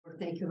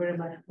thank you very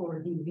much for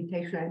the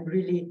invitation. I'm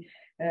really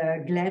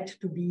glad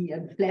to be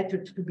and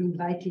flattered to be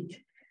invited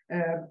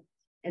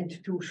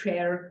and to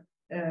share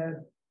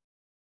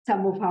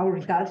some of our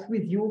results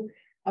with you.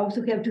 I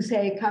also have to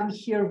say I come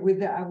here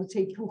with, I would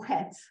say, two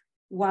hats.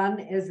 One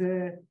as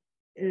a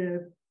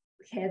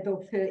head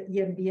of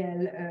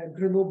EMBL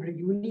Grenoble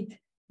unit,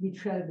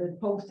 which the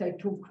post I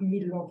took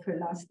middle of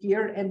last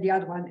year, and the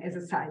other one as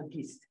a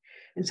scientist.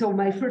 And so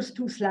my first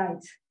two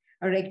slides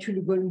are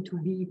actually going to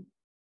be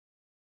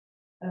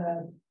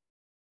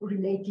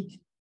related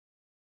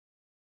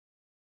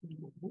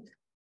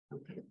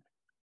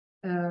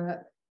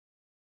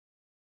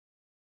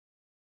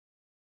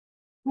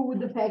to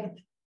the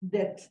fact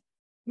that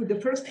with the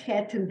first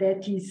hat, and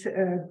that is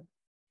head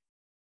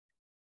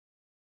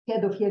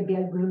of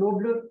EMBL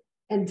Grenoble.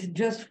 And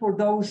just for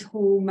those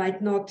who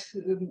might not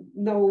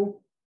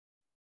know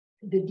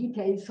the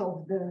details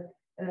of the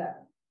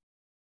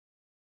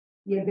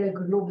EMBL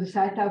Grenoble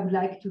site, I would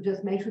like to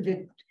just mention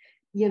that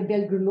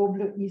EMBL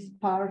Grenoble is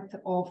part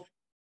of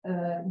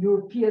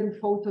European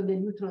Photon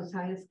and Neutron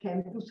Science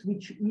Campus,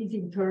 which is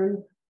in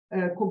turn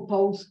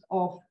composed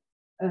of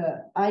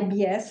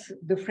IBS,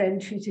 the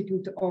French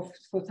Institute for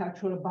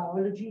Structural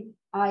Biology,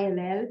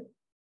 ILL,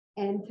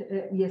 and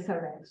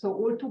ESRL. So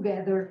all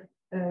together,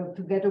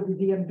 together with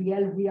the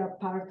EMBL, we are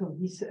part of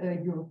this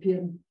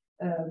European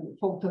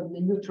Photon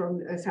and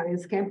Neutron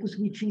Science Campus,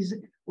 which is,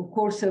 of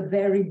course, a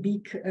very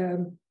big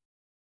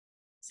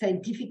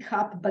scientific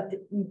hub, but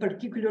in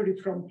particular,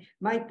 from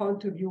my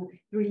point of view,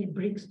 really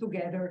brings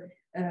together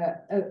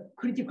a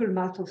critical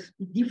mass of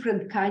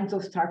different kinds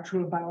of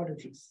structural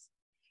biologists.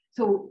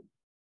 So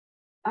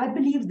I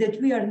believe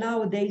that we are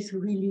nowadays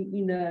really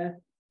in a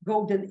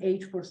golden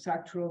age for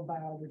structural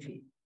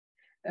biology.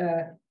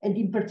 And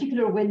in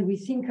particular, when we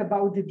think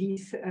about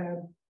this,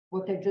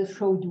 what I just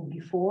showed you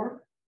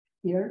before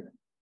here,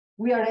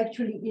 we are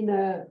actually in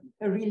a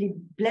really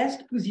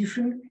blessed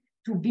position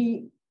to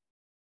be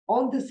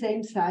on the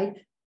same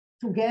site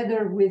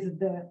together with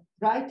the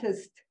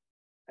brightest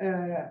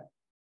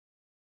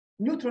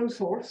neutron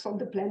source on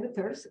the planet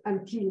Earth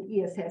until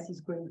ESS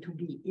is going to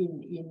be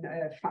in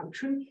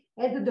function,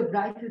 and the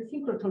brightest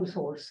synchrotron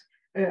source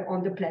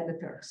on the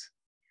planet Earth.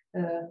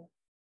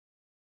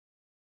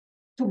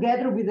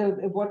 Together with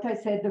what I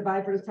said, the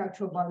vibrant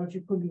structural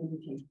biology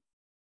community.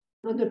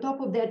 On the top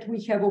of that,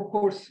 we have, of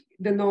course,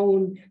 the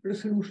known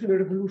resolution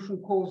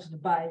revolution caused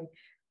by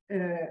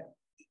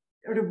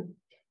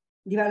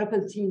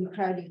developments in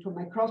cryo-electron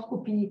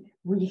microscopy.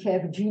 We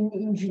have gene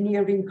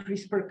engineering,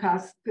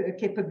 CRISPR-Cas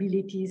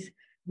capabilities,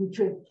 which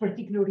are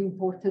particularly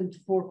important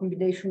for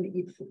combination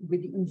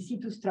with in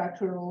situ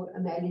structural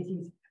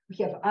analysis. We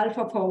have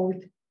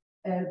AlphaFold,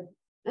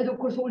 and of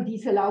course, all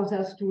this allows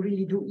us to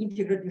really do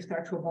integrative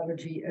structural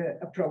biology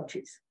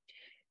approaches.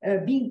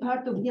 Being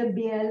part of the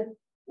EMBL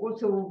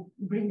also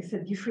brings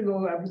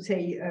additional, I would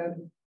say,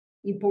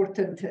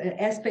 important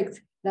aspects,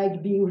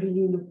 like being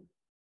really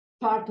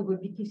part of a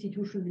big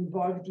institution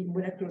involved in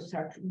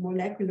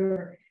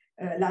molecular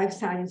life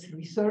science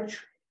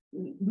research,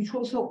 which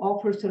also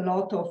offers a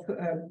lot of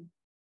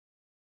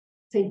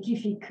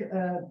scientific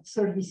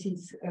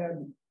services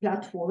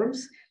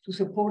platforms to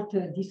support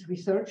this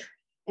research,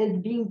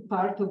 and being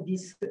part of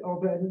this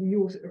of a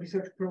new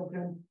research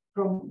program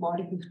from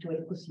molecules to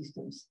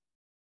ecosystems.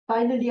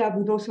 Finally, I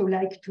would also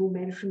like to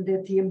mention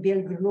that the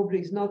EMBL Grenoble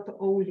is not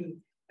only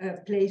a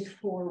place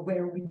for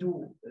where we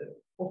do,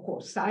 of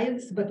course,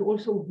 science, but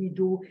also we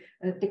do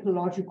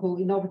innovative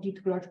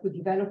technological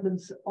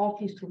developments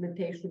of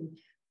instrumentation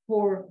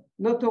for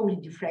not only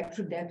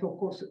diffraction, that of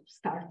course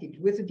started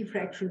with the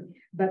diffraction,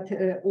 but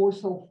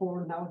also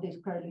for nowadays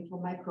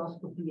cryo-electron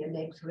microscopy and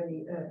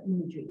X-ray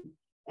imaging,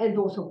 and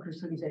also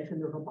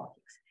crystallization and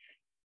robotics.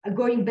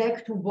 Going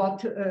back to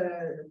what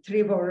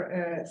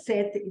Trevor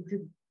said,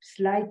 the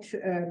slight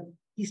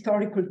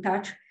historical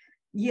touch,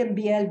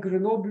 EMBL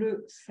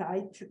Grenoble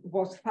site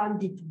was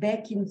funded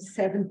back in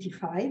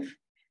 '75.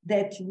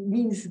 That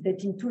means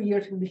that in 2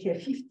 years we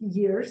have 50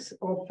 years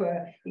of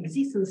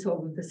existence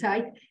of the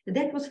site. And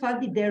that was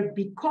funded there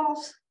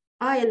because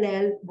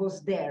ILL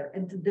was there,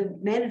 and the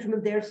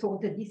management there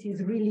thought that this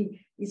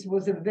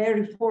was a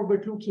very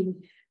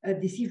forward-looking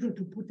decision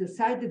to put a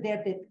site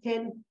there that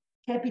can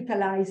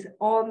capitalize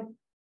on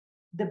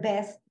the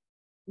best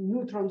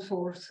neutron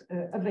source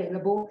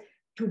available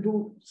to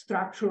do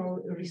structural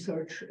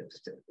research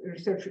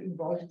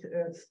involved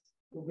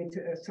with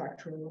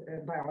structural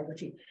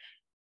biology.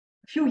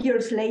 A few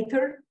years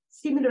later,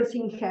 similar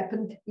thing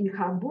happened in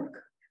Hamburg,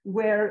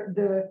 where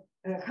the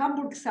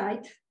Hamburg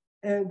site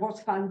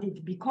was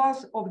funded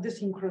because of the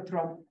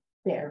synchrotron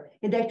there.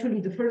 And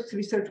actually, the first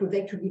research was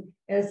actually,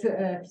 as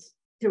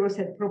Theo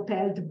said,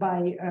 propelled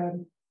by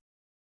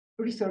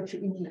research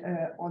in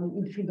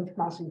the field of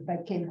masons by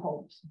Ken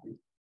Holmes.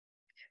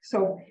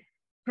 So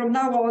from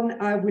now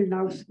on, I will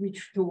now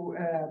switch to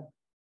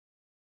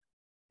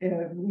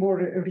more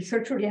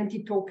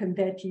research-oriented talk, and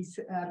that is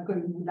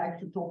would like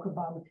to talk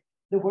about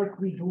the work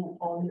we do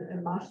on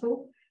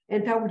muscle.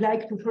 And I would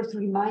like to first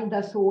remind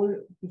us all,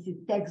 this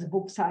is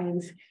textbook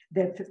science,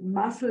 that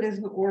muscle as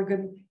an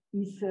organ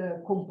is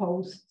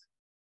composed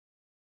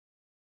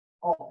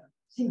of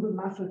single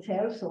muscle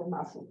cells or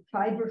muscle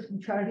fibers,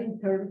 which are in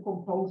turn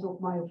composed of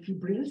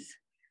myofibrils,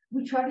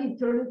 which are in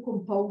turn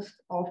composed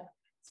of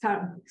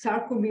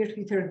sarcomeres,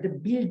 which are the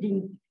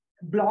building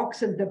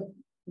blocks and the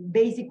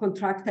basic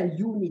contractile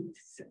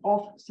units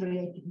of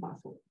striated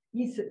muscle.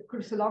 This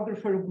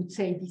crystallographer would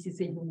say this is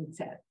a unit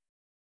cell.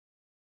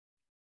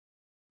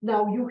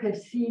 Now you have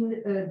seen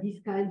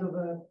this kind of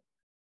a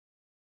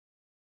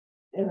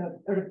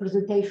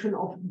representation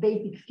of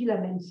basic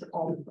filaments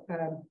of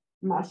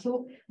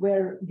muscle,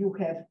 where you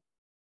have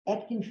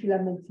actin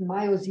filaments,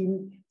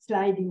 myosin,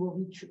 sliding of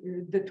which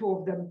the two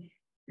of them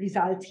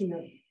results in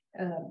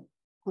a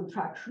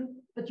contraction.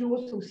 But you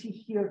also see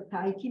here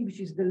chitin, which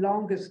is the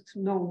longest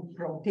known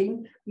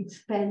protein. It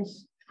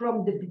spans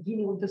from the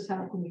beginning of the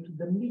sarcomere to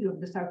the middle of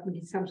the sarcomere.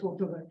 It's some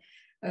sort of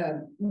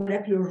a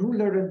molecular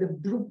ruler and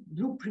the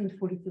blueprint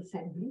for its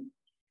assembly.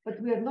 But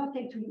we are not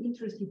actually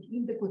interested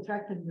in the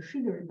contractile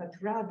machinery, but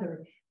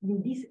rather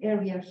in this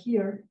area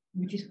here,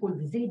 which is called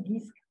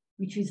Z-disc,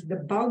 which is the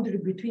boundary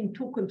between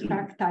two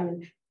contractile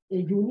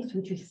units,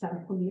 which is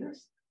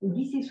sarcomeres. And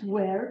this is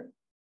where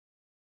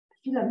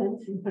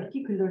filaments, in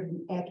particular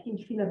the actin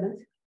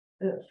filaments,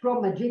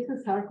 from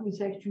adjacent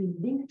sarcomeres actually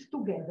linked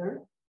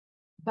together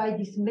by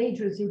this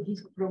major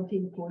Z-disc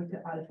protein called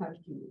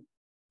α-actinin.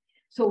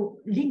 So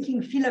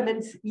linking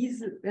filaments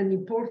is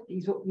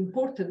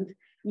important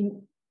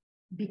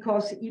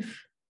because if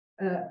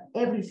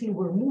everything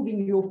were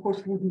moving, you of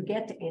course wouldn't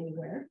get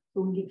anywhere.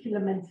 So the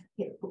filaments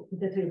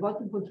that are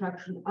involved in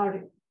contraction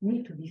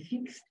need to be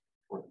fixed.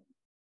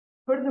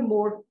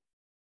 Furthermore,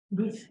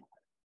 these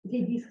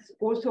discs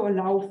also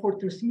allow for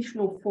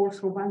transmission of force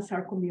from one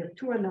sarcomere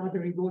to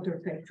another in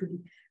order to actually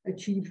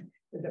achieve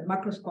the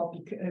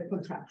macroscopic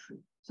contraction.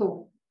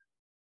 So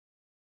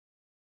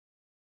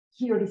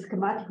here is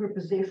schematic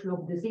representation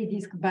of the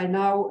Z-disc. By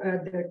now,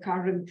 the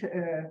current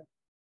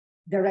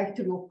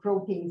directory of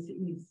proteins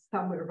is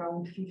somewhere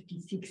around 50,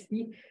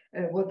 60.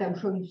 What I'm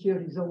showing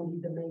here is only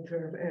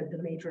the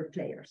major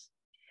players.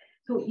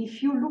 So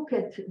if you look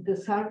at the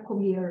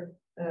sarcomere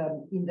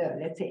in the,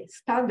 let's say,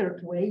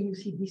 standard way, you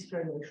see these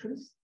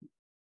striations.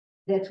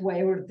 That's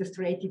where the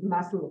striated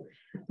muscle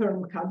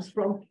term comes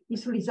from.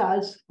 This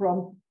results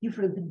from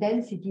different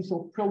densities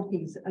of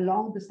proteins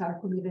along the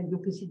sarcomere, and you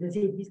can see the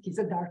Z-disc is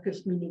the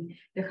darkest, meaning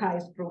the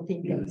highest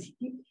protein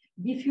density.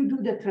 If you do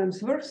the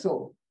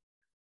transversal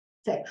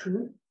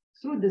section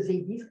through the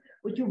Z-disc,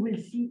 what you will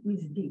see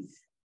is this.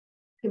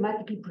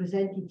 Schematically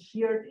presented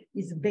here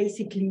is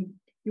basically,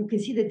 you can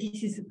see that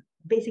this is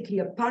basically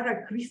a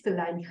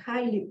paracrystalline,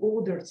 highly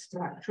ordered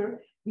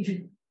structure, which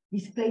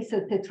displays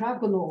a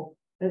tetragonal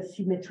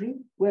symmetry,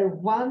 where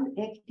one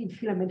actin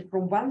filament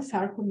from one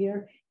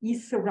sarcomere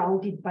is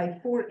surrounded by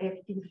 4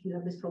 actin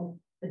filaments from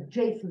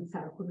adjacent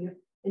sarcomere.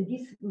 And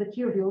this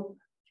material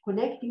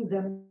connecting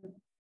them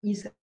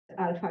is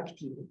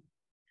α-actinin.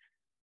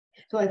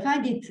 So I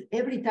find it,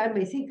 every time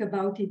I think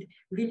about it,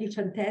 really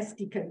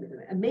fantastic and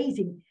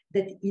amazing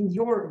that in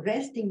your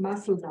resting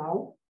muscle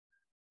now,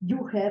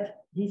 you have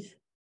this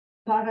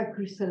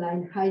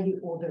paracrystalline, highly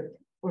ordered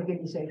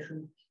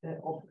organization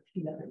of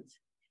filaments.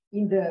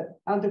 In the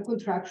under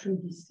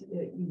contraction, this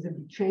is a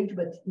bit changed,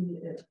 but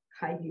still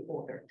highly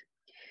ordered.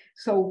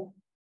 So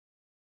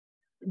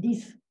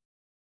this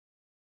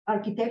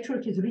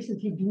architecture has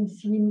recently been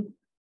seen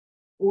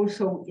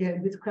also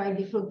with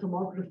cryogenic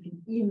tomography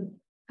in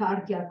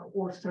cardiac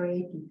or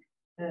striated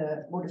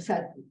or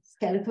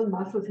skeletal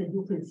muscles, and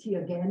you can see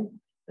again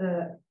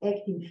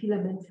actin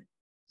filaments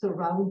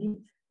surrounded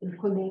and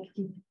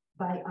connected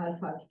by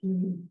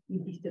α-actinin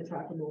in this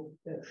tetragonal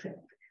shape.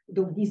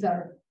 Though these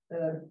are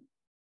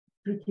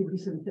pretty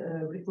recent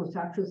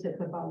reconstructions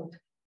at about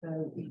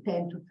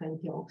 10 to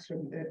 20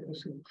 angstrom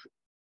resolution.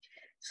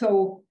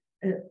 So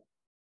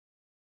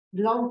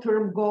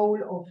long-term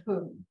goal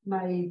of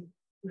my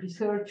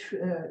research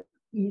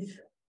is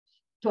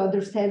to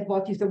understand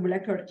what is the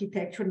molecular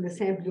architecture and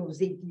assembly of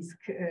Z-disc,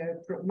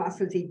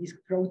 muscle Z-disc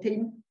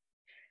protein.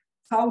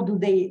 How do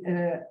they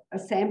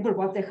assemble?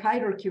 What's the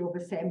hierarchy of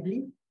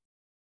assembly?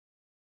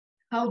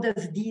 How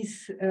does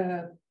this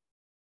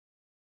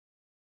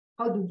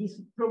how do these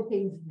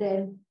proteins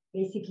then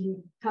basically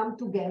come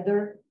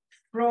together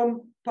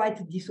from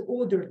quite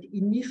disordered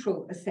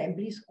initial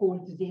assemblies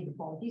called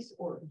Z-bodies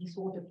or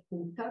disordered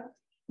puncta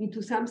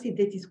into something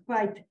that is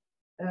quite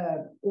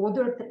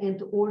ordered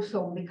and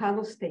also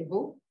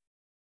mechanostable?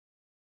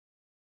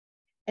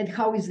 And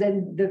how is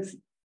then the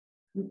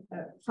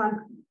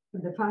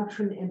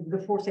function and the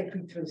force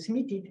actually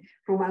transmitted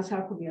from one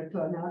sarcomere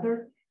to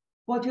another?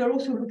 What we are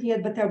also looking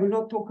at, but I will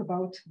not talk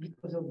about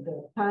because of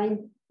the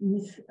time,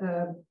 is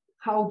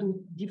how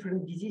do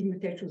different disease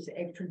mutations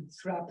actually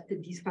disrupt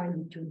this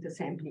finely tuned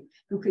assembly?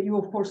 You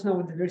of course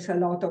know that there's a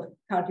lot of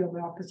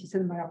cardiomyopathies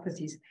and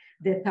myopathies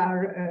that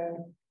are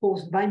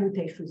caused by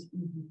mutations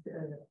in these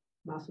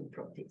muscle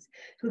proteins.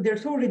 So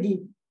there's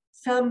already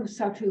some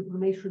such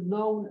information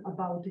known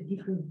about the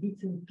different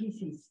bits and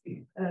pieces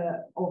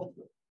of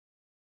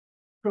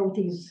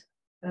proteins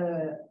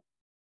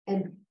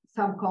and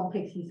some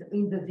complexes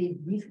in the Z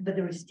disk, but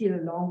there is still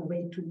a long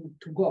way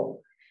to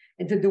go.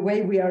 And the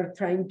way we are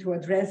trying to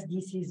address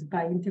this is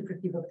by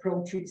integrative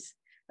approaches,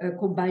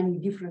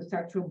 combining different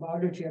structural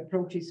biology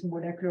approaches,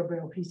 molecular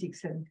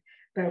biophysics and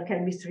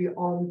biochemistry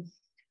on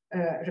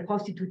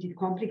reconstituted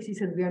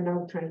complexes. And we are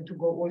now trying to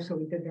go also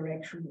in the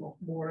direction of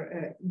more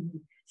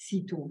in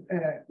situ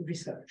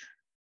research.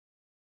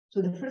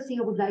 So the first thing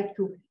I would like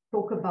to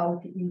talk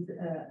about is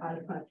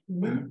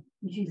α-actinin,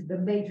 which is the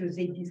major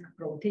Z disk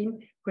protein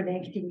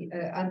connecting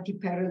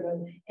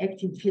antiparallel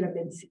actin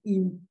filaments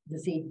in the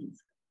Z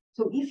disk.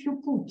 So if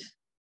you put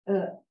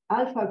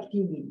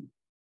α-actinin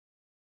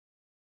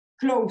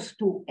close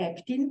to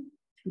actin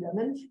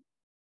filaments,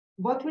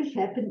 what will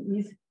happen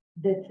is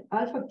that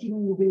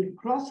α-actinin will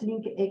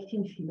cross-link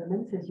actin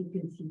filaments, as you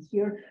can see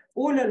here,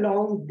 all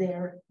along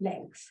their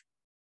lengths.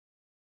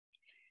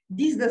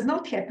 This does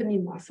not happen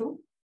in muscle.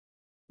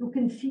 You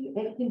can see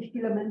actin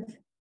filaments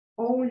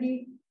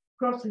only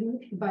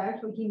cross-linked by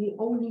α-actinin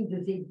only in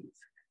the Z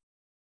disk.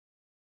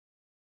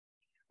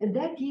 And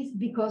that is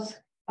because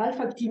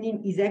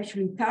α-actinin is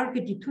actually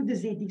targeted to the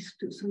Z disk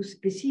through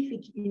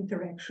specific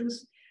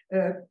interactions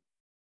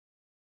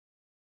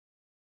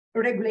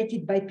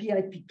regulated by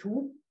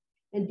PIP2.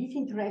 And these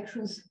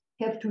interactions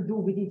have to do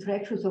with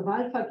interactions of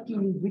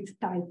α-actinin with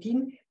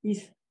titin,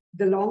 is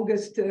the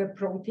longest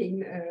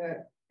protein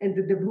and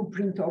the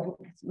blueprint of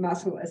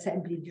muscle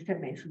assembly that I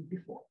mentioned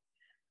before.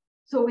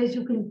 So as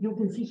you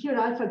can see here,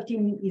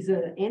 α-actinin is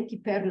an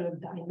antiparallel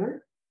dimer.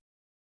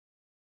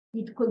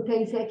 It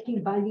contains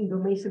actin binding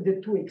domains at the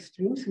two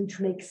extremes, which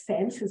makes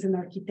sense as an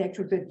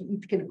architecture that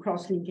it can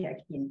cross-link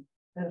actin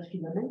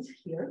filaments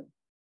here.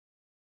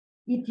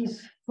 It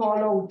is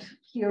followed,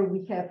 here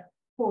we have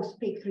 4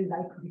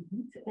 spectrin-like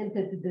repeats, and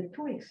at the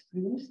two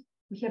extremes,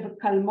 we have a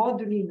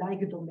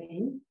calmodulin-like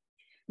domain.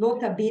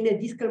 Nota bene,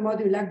 this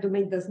calmodulin-like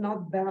domain does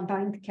not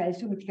bind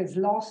calcium. It has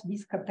lost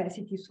this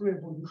capacity through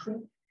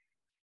evolution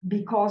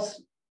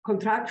because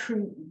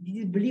contraction, it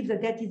is believed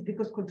that that is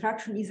because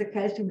contraction is a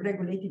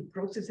calcium-regulated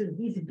process, and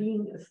this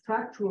being a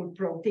structural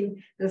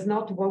protein does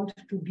not want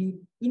to be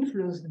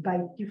influenced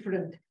by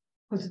different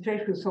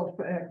concentrations of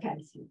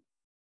calcium.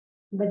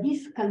 But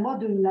this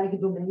calmodulin-like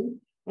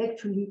domain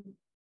actually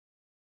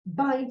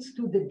binds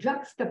to the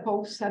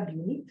juxtaposed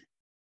subunit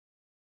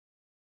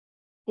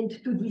and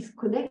to this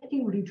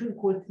connecting region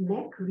called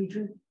neck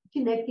region,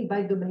 connecting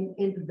by domain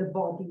and the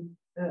body,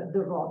 the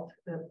rod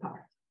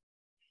part.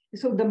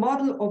 So the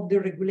model of the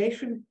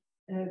regulation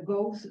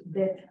goes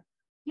that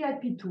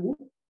PIP2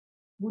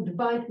 would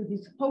bind to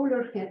this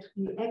polar head,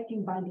 the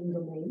actin binding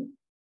domain,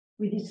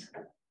 with this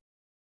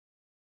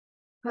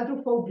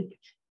hydrophobic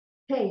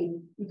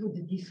tail. It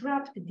would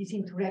disrupt this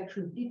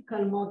interaction with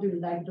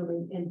calmodulin-like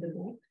domain and the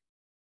neck.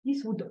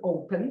 This would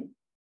open,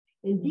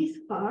 and this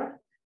part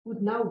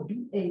would now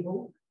be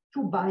able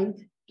to bind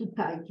to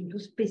titin, to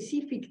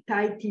specific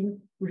titin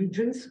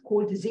regions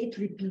called Z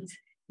repeats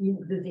in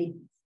the Z.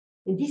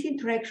 And this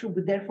interaction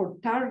would therefore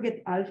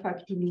target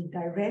α-actinin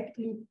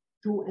directly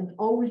to and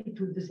only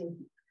to the Z.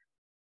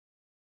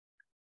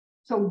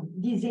 So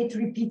these Z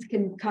repeats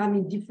can come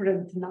in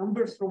different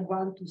numbers from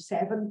 1 to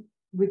 7,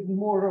 with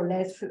more or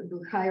less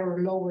higher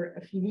or lower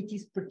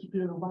affinities,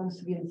 particularly 1,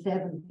 3, and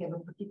 7 have a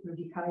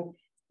particularly high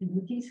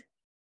affinities.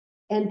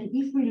 And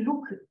if we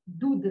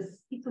do the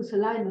sequence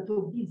alignment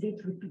of these Z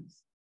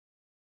repeats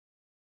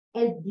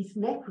and this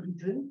neck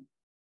region,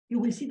 you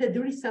will see that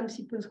there is some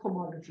sequence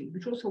homology,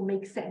 which also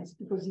makes sense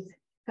because it's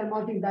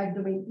calmodulin-like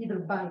domain either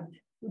binds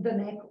to the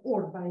neck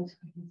or binds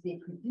to the Z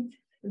repeats.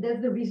 And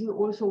that's the reason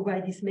also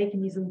why this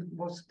mechanism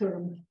was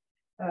termed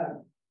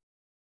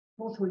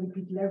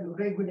phospholipid level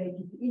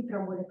regulated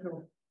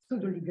intramolecular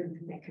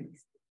pseudoligand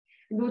mechanism.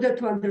 In order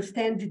to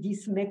understand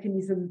this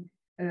mechanism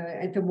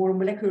at a more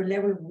molecular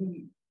level,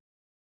 we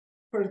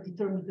first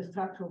determine the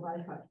structure of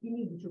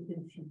α-actinin, which you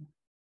can see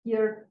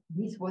here.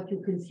 This, what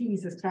you can see,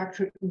 is a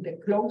structure in the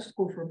closed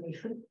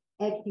conformation,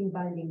 actin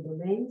binding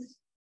domains,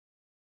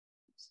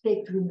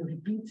 spectrum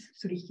repeats,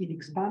 3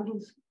 helix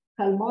bundles,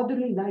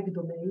 calmodulin-like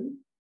domain,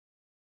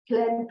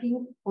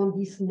 clamping on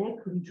this neck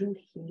region,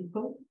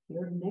 helical,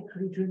 here, neck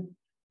region,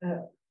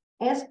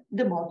 as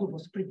the model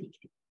was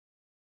predicted.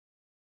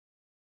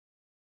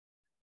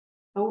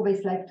 I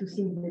always like to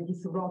think that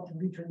this rod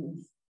region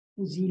is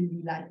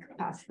fusilli-like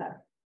pasta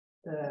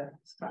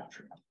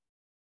structure.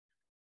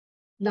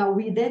 Now,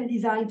 we then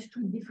designed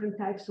 2 different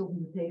types of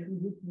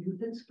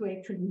mutants to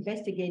actually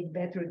investigate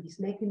better this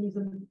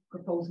mechanism,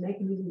 proposed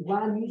mechanism.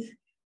 One is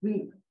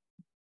we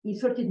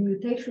inserted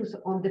mutations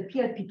on the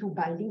PIP2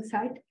 binding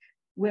site,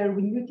 where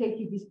we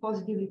mutated these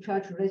positively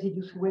charged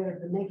residues where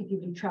the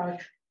negatively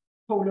charged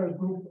polar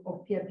group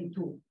of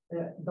PIP2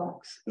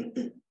 docks.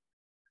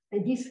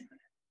 And this,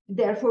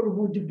 therefore,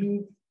 would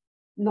be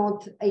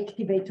not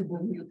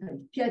activatable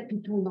mutant.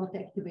 PIP2 not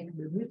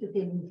activatable mutant.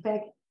 And in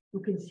fact,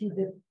 you can see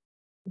that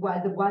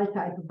while the wild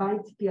type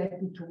binds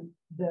PIP2,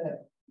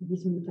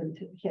 this mutant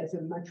has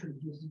a much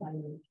reduced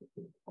binding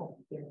of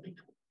PIP2.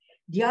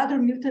 The other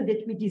mutant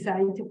that we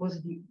designed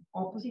was the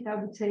opposite, I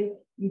would say,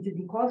 is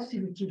the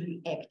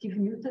constitutively active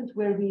mutant,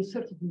 where we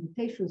inserted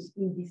mutations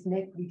in this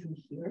neck region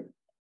here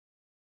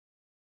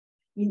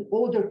in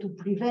order to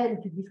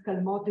prevent this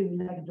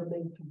calmodulin-like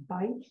domain to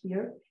bind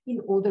here, in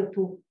order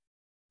to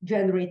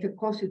generate a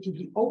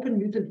constitutively open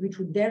mutant, which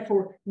would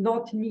therefore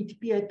not need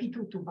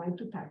PIP2 to bind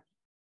to titin.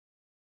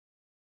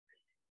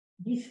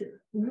 This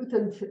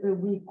mutant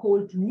we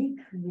called NIC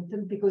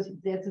mutant because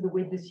that's the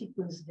way the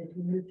sequence that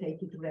we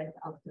mutated read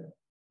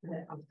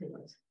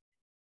afterwards.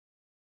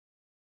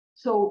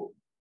 So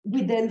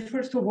we then,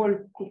 first of all,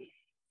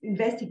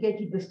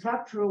 investigated the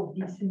structure of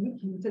this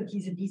NIC mutant.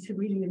 Is this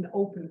really an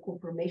open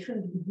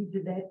conformation? We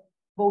did that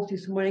both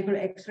with molecular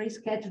X-ray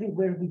scattering,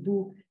 where we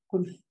do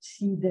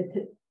see that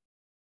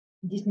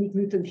this NIC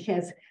mutant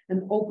has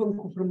an open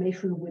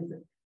conformation with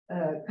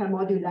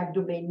calmodulin-like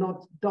domain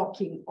not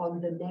docking on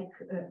the neck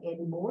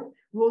anymore.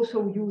 We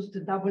also used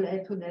double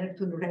electron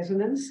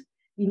resonance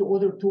in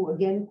order to,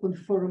 again,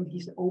 confirm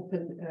this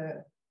open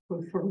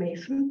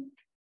conformation.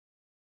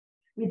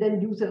 We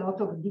then used a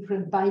lot of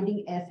different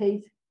binding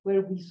assays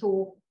where we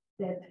saw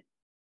that,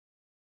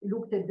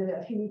 looked at the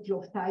affinity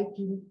of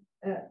titin,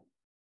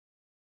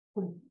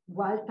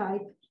 wild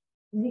type.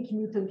 NIC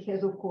mutant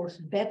has, of course,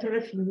 better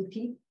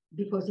affinity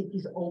because it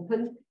is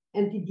open,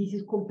 and this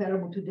is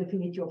comparable to the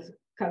affinity of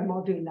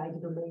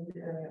calmodulin-like domain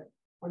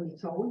on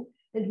its own.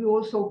 And we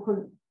also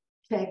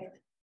checked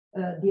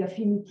the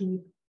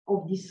affinity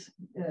of this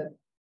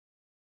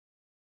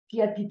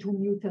PIP2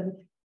 mutant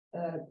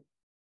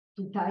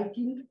to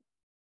titin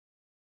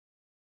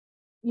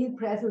in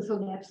presence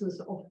or absence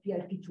of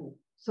PIP2.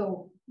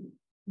 So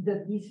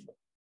this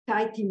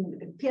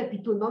titin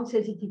PIP2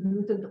 non-sensitive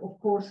mutant, of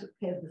course,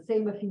 has the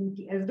same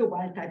affinity as the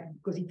wild type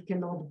because it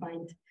cannot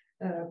bind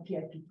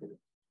PIP2.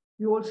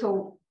 We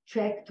also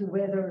checked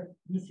whether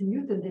this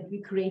mutant that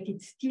we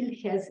created still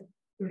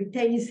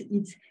retains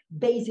its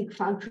basic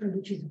function,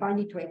 which is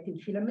binding to actin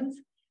filaments.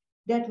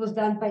 That was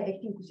done by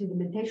actin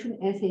co-sedimentation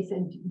assays,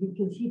 and we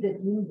can see that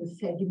in the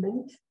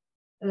sediment,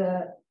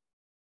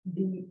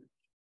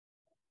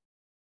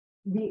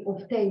 we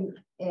obtain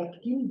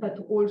actin, but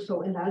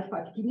also an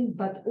alpha-actinin,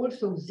 but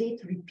also Z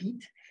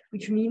repeat,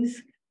 which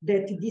means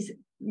that this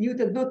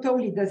mutant not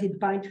only does it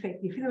bind to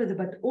actin filaments,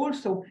 but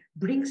also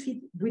brings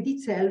it with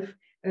itself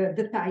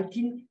the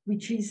titin,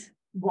 which is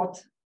what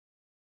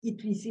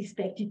it is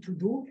expected to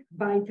do,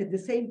 bind at the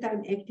same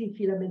time actin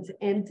filaments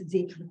and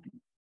Z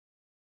repeat.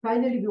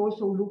 Finally, we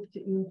also looked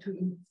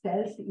into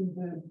cells in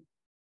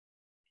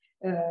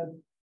the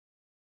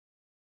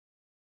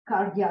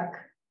cardiac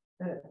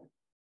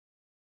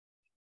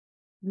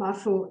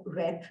muscle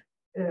red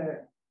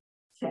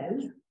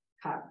cells,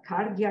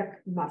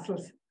 cardiac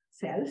muscle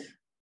cells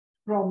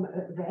from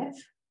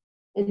rats.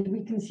 And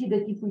we can see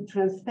that if we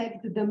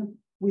transfect them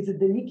with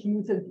the NIC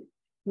mutant,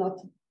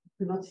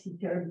 cannot see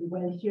terribly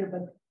well here,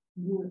 but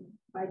you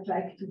might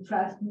like to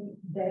trust me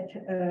that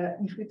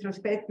if we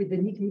transfect with the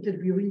NIC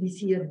mutant, we really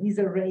see a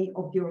disarray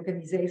of the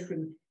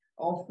organization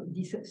of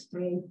this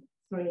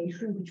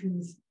striation, which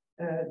means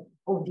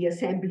of the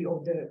assembly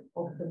of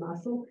the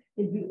muscle.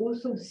 And we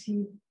also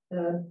see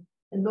a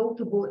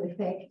notable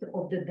effect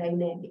of the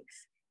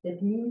dynamics.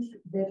 That means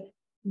that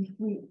if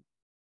we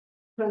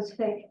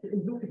transfect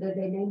and look at the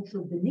dynamics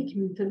of the NIC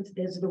mutant,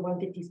 that's the one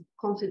that is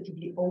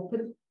constitutively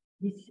open.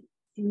 This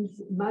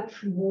seems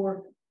much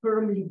more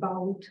firmly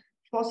bound,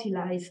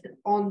 fossilized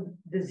on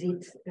the Z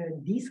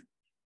disc.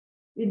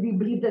 And we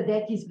believe that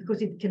that is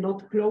because it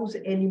cannot close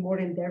anymore,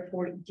 and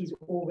therefore it is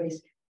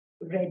always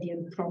ready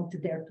and prompt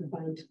there to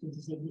bind to the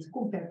Z disc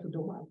compared to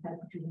the wild type,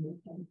 which is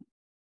mutant.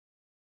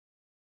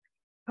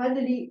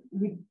 Finally,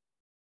 we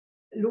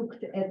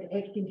looked at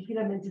actin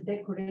filaments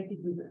decorated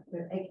with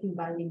actin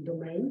binding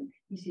domain.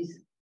 This is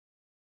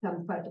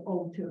some quite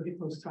old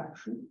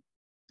reconstruction.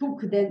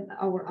 Took then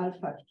our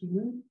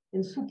alpha-actinin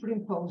and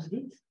superimposed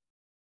it.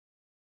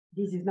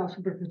 This is now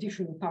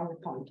superposition in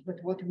PowerPoint,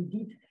 but what we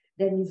did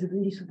then is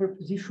really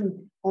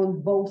superposition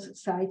on both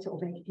sides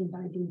of actin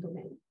binding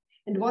domain.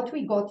 And what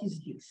we got is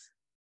this.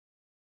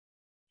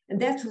 And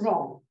that's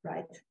wrong,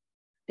 right?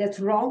 That's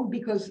wrong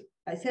because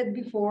I said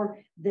before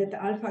that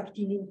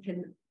alpha-actinin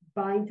can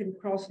bind and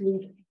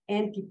cross-link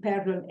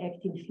antiparallel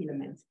actin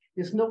filaments.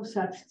 There's no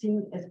such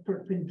thing as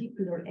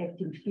perpendicular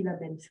actin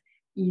filaments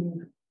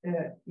in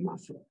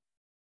muscle.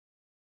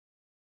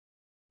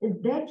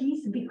 And that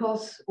is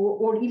because,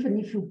 or even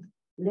if you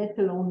let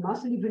alone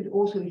muscle, even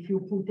also if you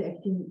put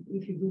actin,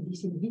 if you do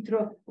this in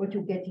vitro, what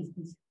you get is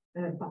this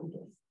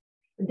bundles.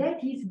 And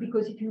that is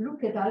because if you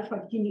look at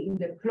alpha-actinin in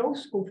the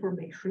close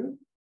conformation,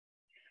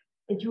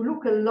 and you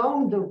look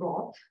along the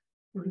rod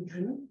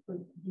region,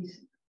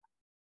 this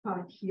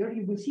part here,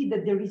 you will see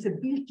that there is a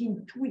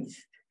built-in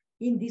twist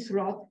in this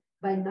rod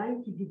by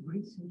 90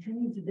 degrees, which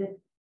means that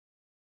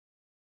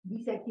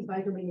this actin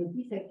binding domain and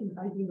this actin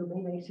binding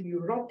domain are actually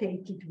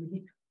rotated with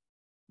it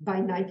by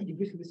 90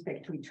 degrees with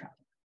respect to each other.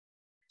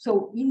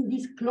 So in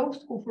this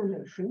closed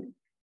conformation,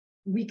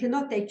 we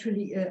cannot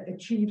actually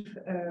achieve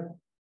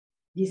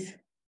this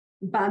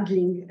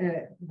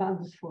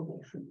bundles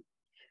formation.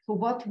 So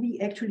what we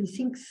actually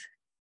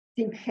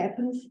think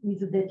happens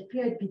is that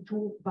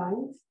PIP2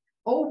 binds,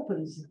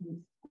 opens this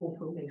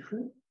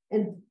conformation,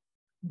 and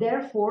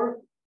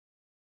therefore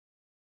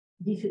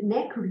this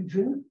neck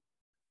region,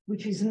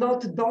 which is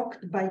not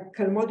docked by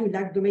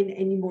calmoduli-like domain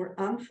anymore,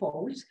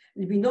 unfolds.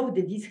 And we know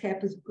that this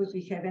happens because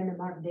we have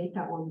NMR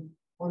data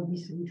on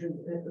this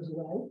region as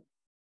well,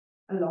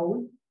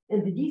 alone.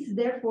 And this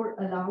therefore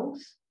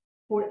allows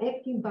for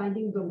actin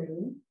binding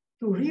domain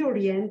to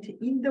reorient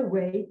in the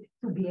way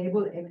to be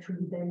able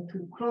actually then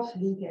to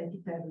cross-link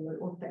antiparallel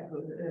or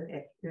parallel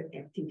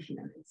actin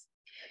filaments.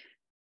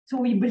 So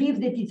we believe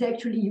that it's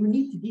actually you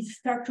need this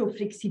structural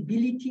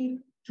flexibility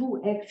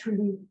to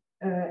actually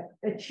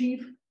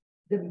achieve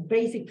the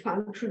basic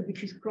function,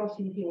 which is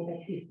cross-linking of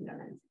actin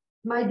filaments.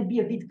 Might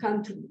be a bit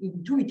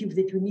counterintuitive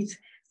that you need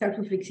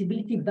structural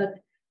flexibility, but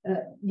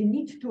you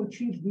need to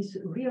achieve this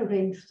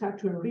rearranged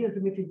structural,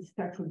 rearranged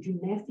structural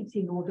gymnastics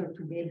in order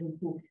to be able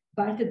to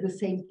bind at the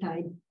same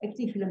time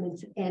actin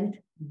filaments and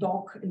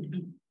dock and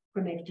be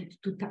connected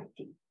to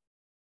titin.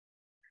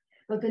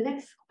 Now, the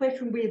next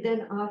question we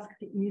then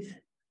asked is,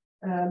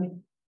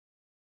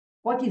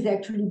 what is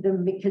actually the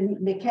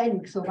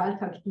mechanics of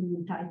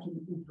alpha-actinin titin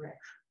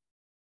interaction?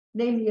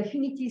 Namely,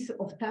 affinities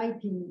of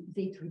titin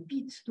that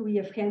repeats to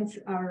EF hands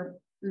are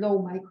low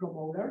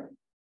micromolar.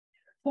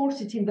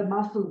 Forces in the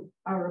muscle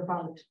are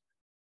about,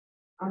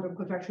 under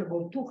contraction,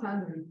 about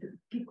 200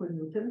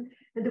 piconewton.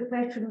 And the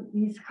question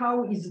is,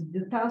 how is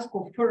the task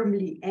of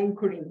firmly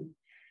anchoring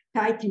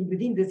titin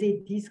within the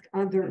Z disc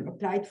under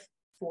applied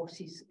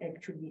forces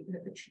actually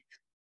achieved?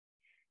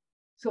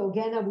 So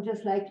again, I would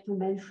just like to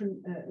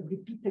mention,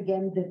 repeat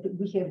again that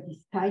we have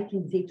this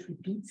titin Z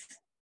repeats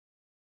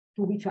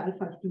to which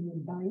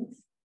alpha-actinin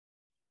binds.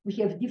 We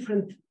have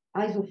different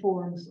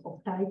isoforms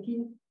of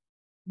titin.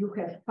 You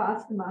have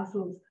fast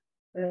muscles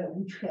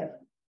which have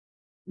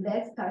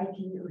less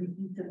titin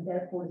repeats and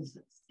therefore is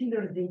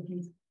thinner Z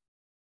disc.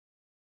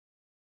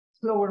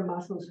 Slower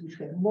muscles which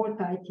have more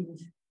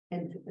titins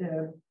and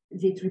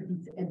Z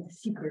repeats and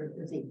thicker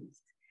Z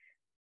discs.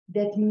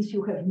 That means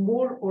you have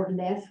more or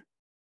less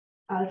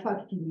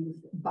alpha-actinins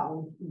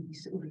bound in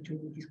this region,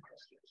 in this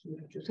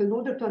cross-linking region. So in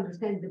order to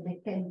understand the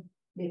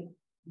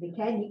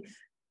mechanics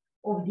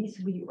of this,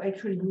 we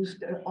actually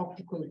used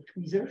optical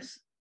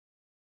tweezers.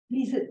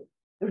 Please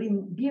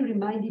be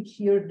reminded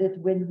here that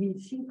when we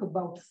think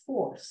about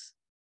force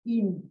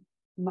in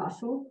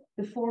muscle,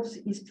 the force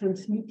is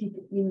transmitted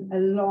in a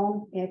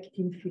long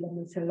actin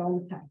filaments, a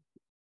long time.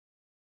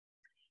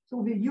 So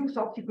we used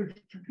optical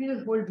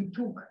tweezers where we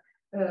took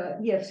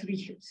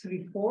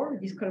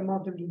EF334, this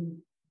calmoduli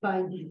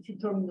binding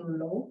C-terminal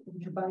low,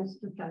 which binds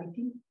to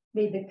titin,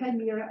 made the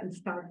chimera and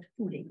start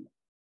pulling.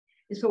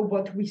 And so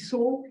what we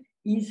saw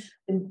is,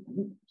 and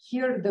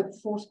here the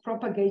force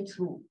propagates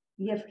through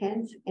EF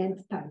hands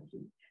and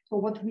titin. So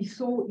what we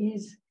saw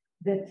is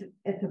that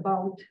at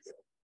about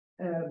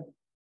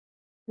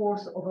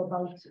force of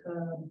about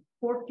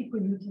 4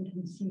 piconewtons,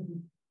 we see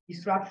the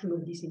disruption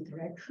of this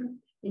interaction.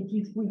 And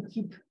if we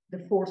keep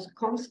the force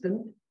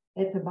constant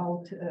at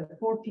about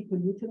 4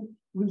 piconewtons,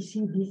 we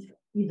see these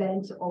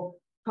events of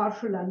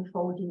partial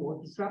unfolding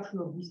or disruption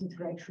of this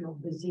interaction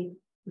of the Z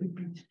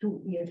repeat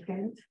to EF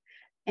hands,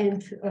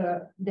 and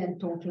then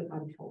total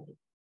unfolding.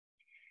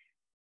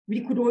 We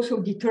could also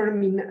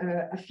determine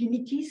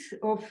affinities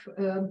of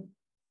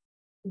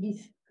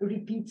these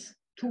repeats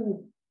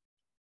to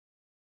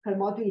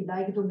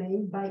calmoduli-like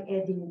domain by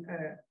adding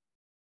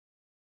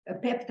a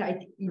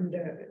peptide in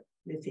the,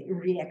 let's say,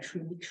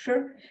 reaction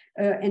mixture,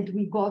 and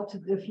we got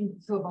the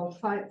affinities of about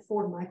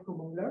 4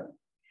 micromolar.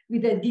 We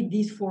then did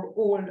this for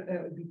all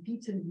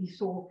repeats, and we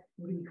saw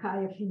really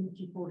high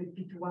affinity for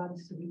repeat 1,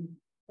 3,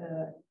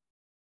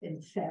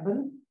 and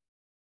 7.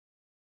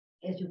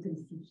 As you can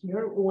see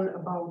here, all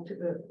about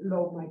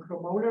low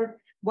micromolar,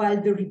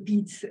 while the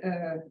repeats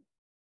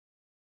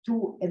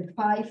 2 and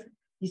 5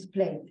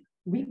 displayed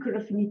weaker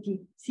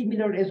affinity,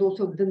 similar as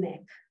also the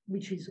neck,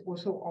 which is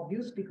also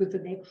obvious because the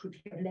neck should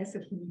have less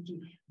affinity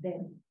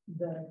than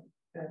the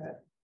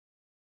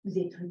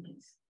Z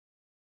repeats.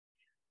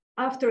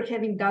 After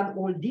having done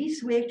all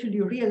this, we actually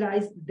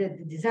realized that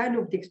the design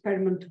of the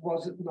experiment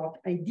was not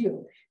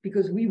ideal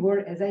because we were,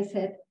 as I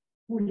said,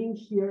 pulling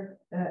here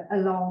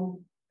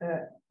along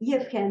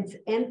EF hands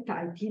and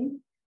titin.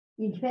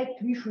 In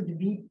fact, we should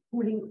be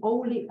pulling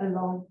only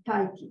along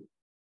titin.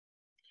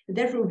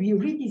 Therefore, we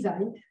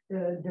redesigned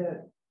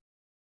the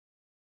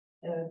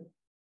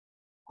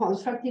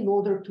construct in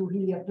order to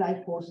really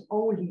apply force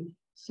only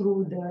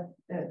through the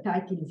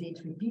titin Z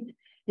repeat.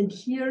 And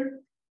here,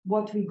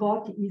 what we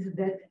got is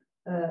that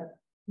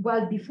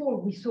while before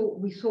we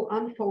saw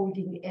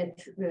unfolding at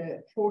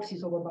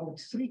forces of about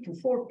 3 to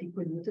 4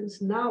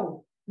 piconewtons,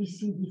 now we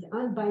see this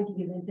unbinding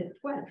event at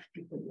 12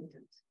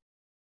 piconewtons.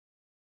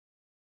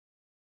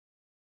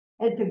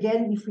 And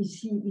again, if we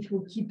see it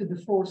will keep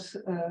the force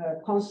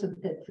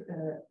constant at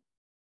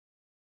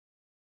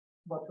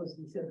what was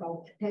this,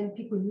 about 10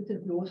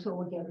 piconewtons, we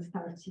also again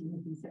start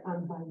seeing these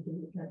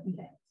unbinding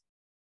events.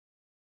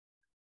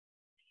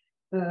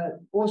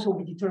 Also,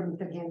 we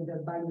determined again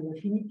the binding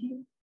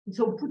affinity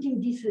So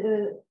putting this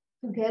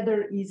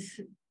together is,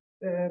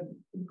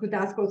 we could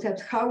ask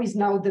ourselves, how is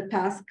now the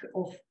task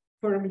of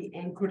firmly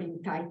anchoring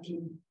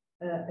titin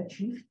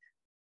achieved?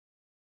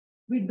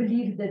 We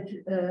believe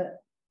that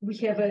we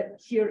have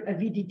here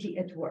avidity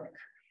at work.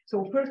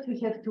 So first we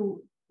have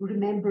to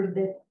remember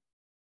that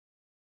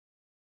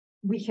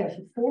we have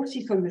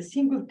forces on a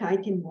single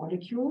titin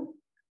molecule,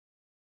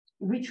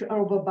 which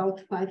are of about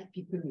 5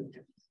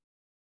 piconewtons.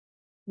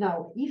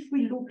 Now, if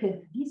we look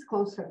at this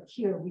construct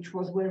here, which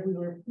was where we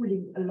were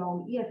pulling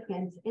along EF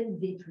hands and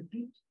Z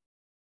repeat,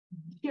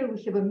 here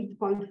we have a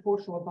midpoint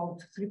force of about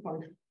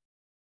 3.5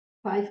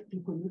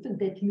 piconewton.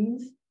 That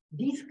means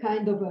this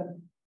kind of a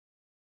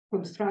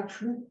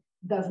construction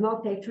does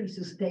not actually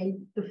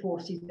sustain the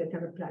forces that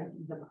are applied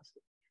in the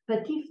muscle.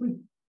 But if we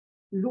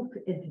look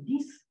at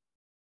this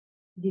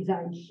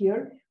design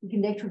here, we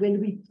can actually,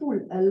 when we pull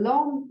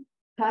along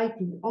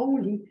titin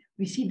only,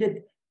 we see that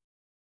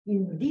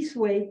in this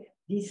way,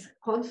 this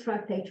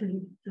construct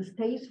actually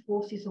sustains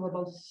forces of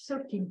about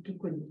 13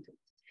 piconewtons.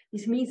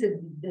 This means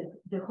that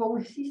the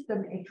whole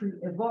system actually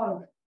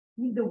evolved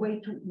in the way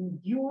to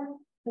endure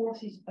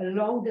forces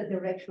along the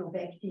direction of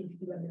active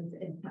filaments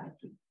and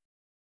titin.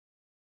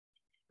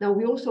 Now,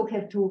 we also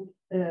have to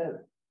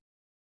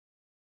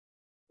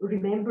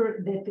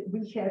remember that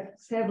we have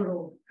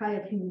several high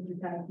affinity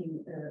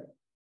titin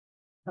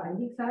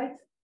binding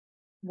sites,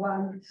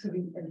 1,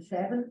 3, and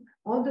 7.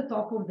 On the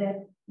top of that,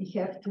 we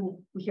have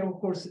of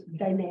course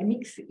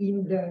dynamics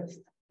in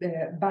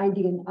the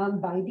binding and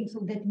unbinding.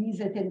 So that means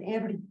that in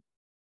every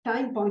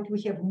time point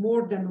we have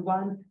more than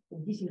one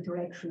of these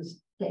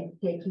interactions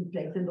taking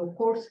place. And of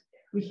course,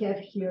 we have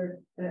here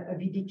a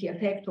avidity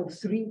effect of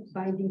 3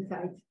 binding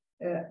sites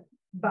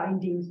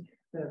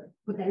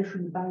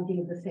potentially binding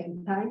at the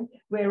same time,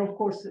 where of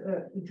course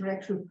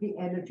interaction free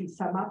energies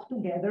sum up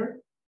together.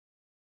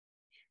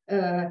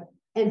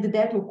 And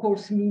that of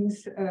course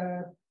means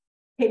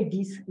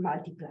KDs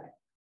multiply.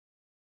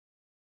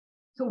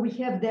 So we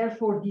have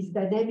therefore these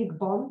dynamic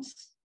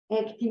bonds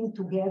acting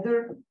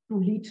together to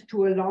lead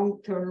to a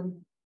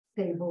long-term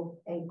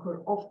stable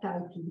anchor of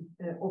titin,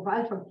 of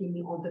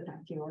alpha-actinin on the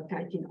titin, or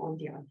titin on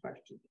the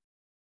alpha-actinin.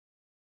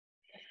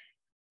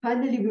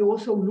 Finally, we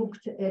also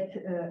looked at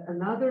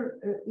another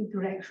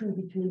interaction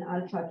between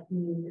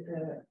alpha-actinin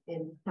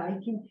and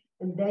titin,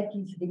 and that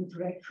is the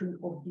interaction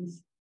of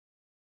this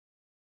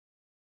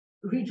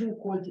region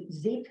called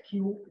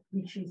ZQ,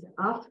 which is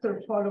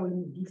after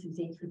following this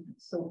Z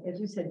repeats. So as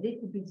we said, Z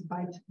repeats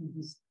bind to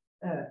this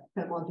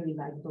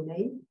thermodynamic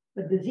domain,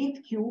 but the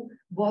ZQ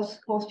was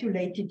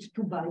postulated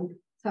to bind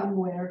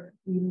somewhere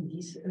in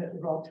this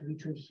rod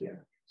region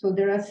here. So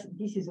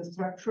this is a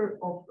structure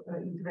of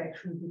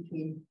interaction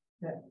between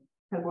the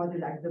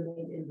thermodynamic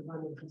domain and one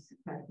of these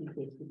titin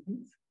Z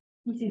repeats.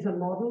 This is a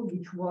model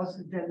which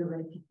was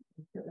generated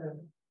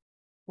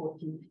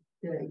 14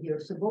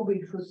 years ago,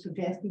 which was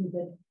suggesting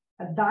that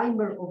a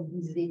dimer of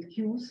these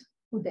ZQs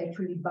would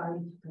actually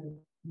bind to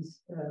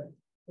this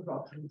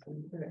rod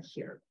region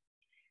here.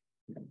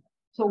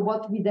 So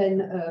what we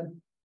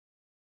then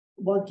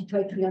wanted to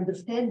actually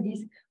understand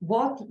is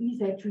what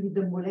is actually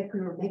the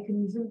molecular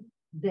mechanism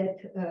that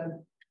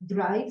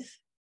drives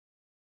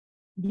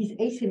this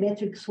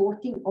asymmetric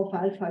sorting of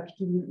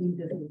alpha-actinin in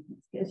the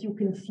repeats. As you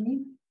can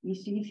see,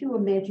 if you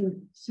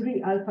imagine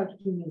 3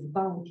 alpha-actinins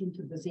bound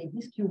into the Z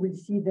disk, you will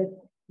see that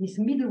this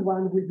middle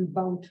one will be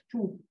bound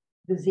to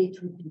the Z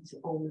repeats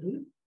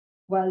only,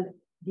 while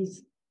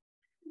these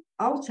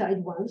outside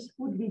ones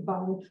would be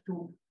bound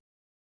to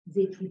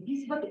Z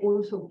repeats, but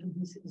also to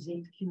this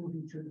ZQ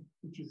region,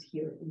 which is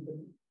here in the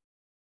middle.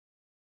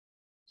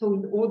 So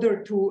in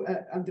order to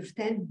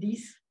understand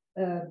these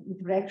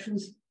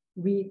interactions,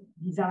 we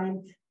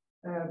designed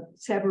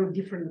several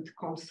different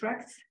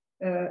constructs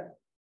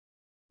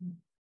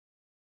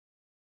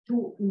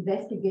to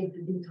investigate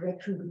the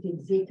interaction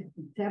between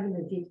Z7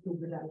 and Z2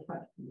 with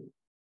alpha-actinin.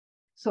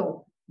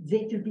 So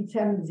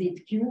Z7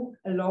 ZQ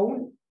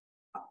alone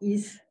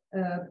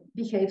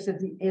behaves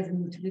as an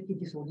intrinsically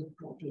disordered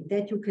protein.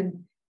 That you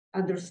can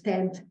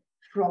understand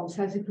from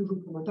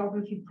sensitivity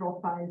chromatography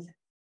profiles,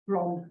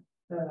 from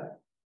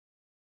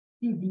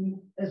 3D,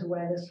 as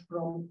well as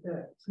from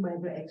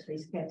small X-ray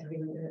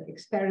scattering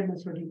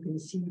experiments, where you can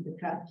see the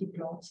Krapke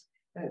plots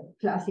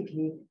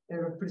classically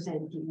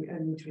representing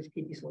an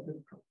intrinsically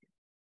disordered protein.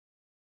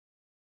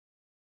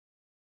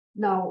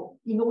 Now,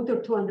 in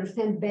order to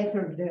understand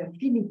better the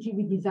affinity,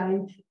 we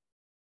designed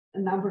a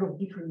number of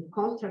different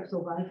constructs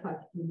of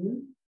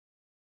alpha-actinin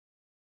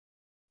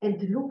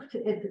and looked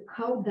at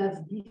how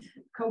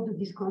do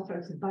these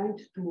constructs bind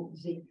to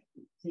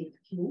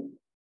ZQ.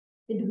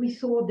 And we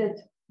saw that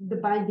the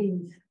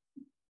bindings,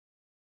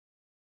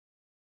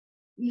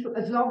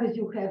 as long as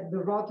you have the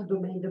rod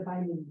domain, the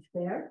binding is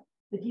there.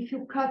 But if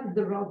you cut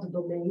the rod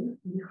domain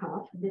in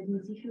half, that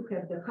means if you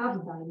have the half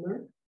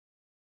dimer,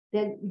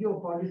 then you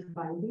abolish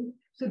binding,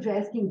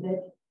 suggesting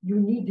that you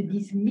need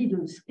this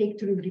middle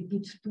spectrum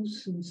repeats 2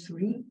 and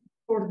 3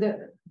 for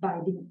the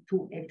binding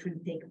to actually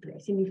take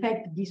place. And in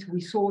fact, this we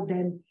saw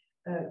then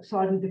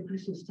solving the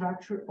crystal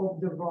structure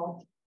of the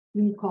rod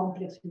in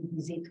complex with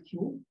the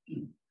ZQ,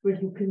 where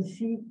you can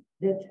see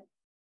that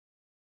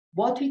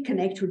what we can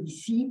actually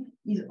see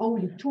is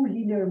only two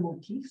linear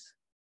motifs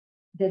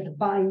that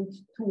bind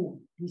to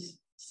this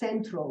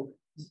central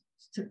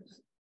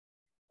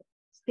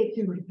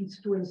stadium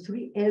repeats 2 and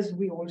 3, as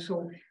we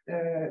also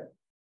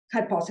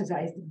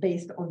hypothesized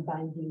based on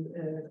binding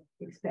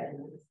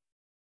experiments.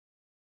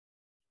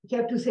 We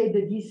have to say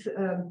that this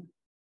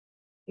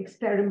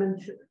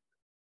experiment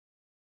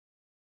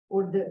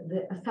or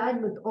the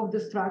assignment of the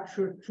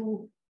structure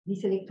to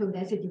this electron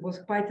density was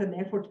quite an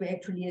effort. We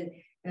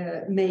actually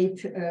made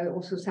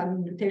also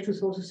some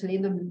mutations, also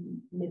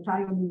selenium,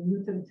 methionine,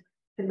 mutant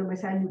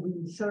phenomethionine we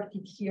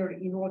inserted here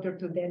in order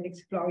to then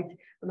exploit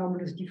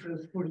anomalous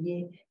difference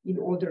Fourier in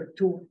order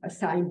to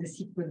assign the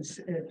sequence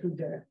to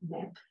the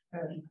map,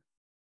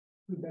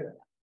 to the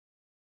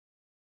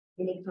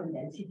electron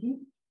density.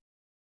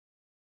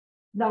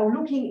 Now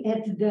looking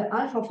at the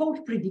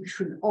AlphaFold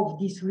prediction of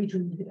this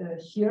region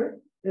here,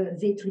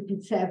 Z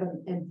repeat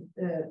 7 and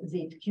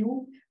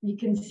ZQ, we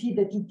can see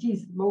that it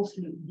is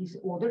mostly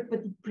disordered, but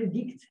it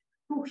predicts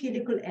two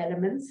helical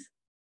elements.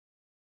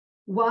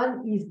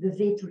 One is the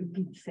Z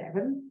repeat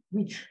 7,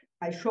 which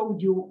I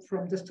showed you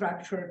from the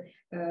structure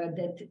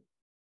that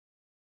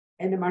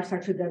NMR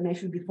structure that I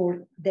mentioned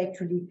before, that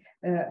actually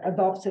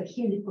adopts a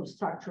helical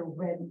structure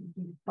when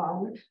it is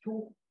bound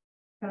to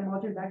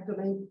thermodynamic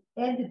domain,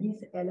 and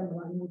this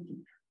LM1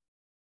 motif.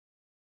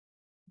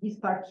 This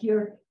part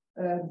here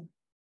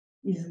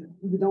is,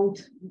 we don't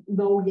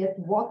know yet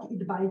what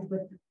it binds,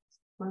 but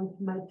one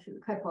might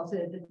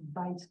hypothesize that it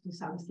binds to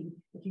something,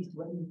 at least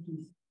when it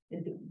is,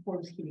 and it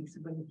forms helix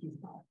when it is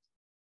bound.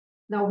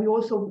 Now, we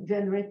also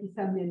generated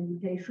some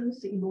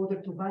mutations in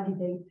order to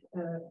validate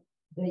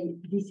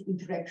this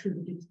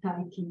interaction between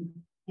titin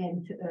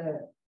and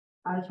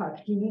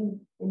α-actinin,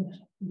 and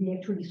we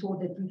actually saw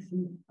that if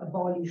we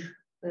abolish,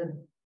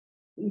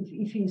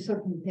 if in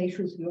certain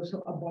mutations, we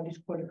also abolish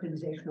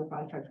colocalization of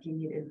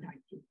α-actinin and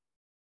titin.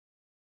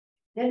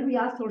 Then we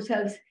asked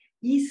ourselves,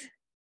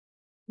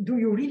 do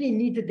you really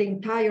need the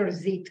entire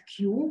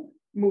ZQ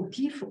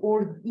motif,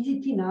 or is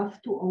it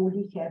enough to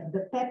only have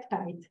the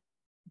peptide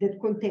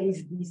that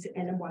contains these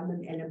LM1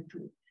 and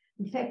LM2?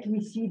 In fact, we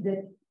see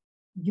that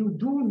you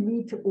do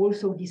need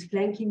also these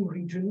flanking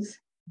regions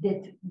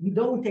that we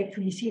don't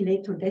actually see in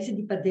electron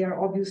density, but they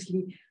are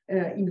obviously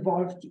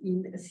involved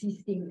in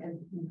assisting and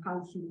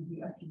enhancing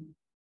the affinity.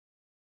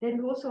 Then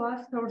we also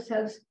asked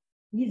ourselves,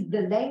 is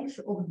the length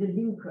of the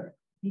linker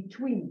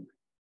between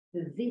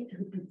the Z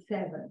repeat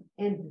 7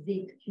 and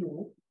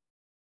ZQ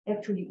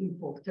actually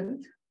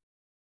important?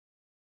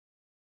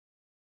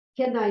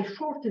 Can I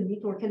shorten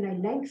it or can I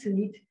lengthen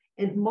it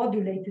and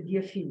modulate the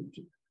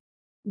affinity?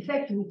 In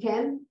fact, we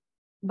can,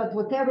 but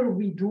whatever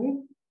we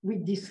do, we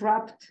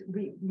disrupt,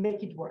 we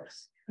make it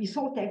worse. We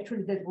thought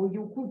actually that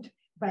you could,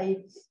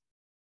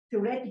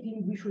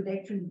 theoretically, we should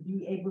actually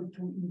be able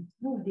to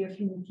improve the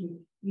affinity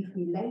if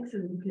we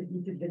lengthen a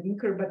little bit the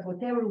linker, but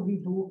whatever we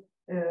do,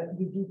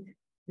 we did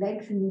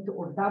lengthen it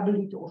or double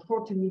it or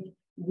shorten it,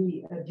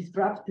 we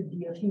disrupt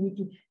the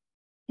affinity,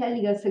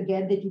 telling us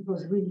again that it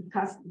was really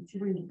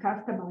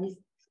customized,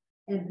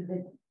 and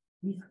that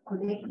these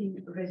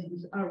connecting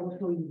residues are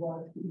also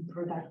involved in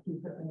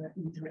productive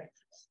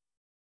interactions.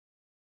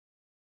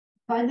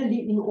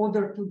 Finally, in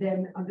order to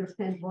then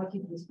understand what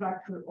is the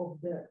structure of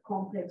the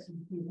complex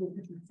between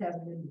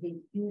Z7 and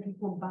ZQ, we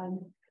combined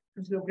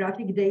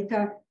crystallographic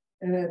data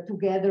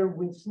together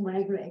with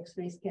molecular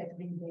X-ray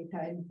scattering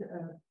data and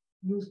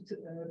used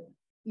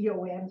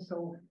EOM,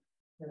 so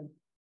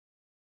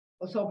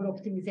ensemble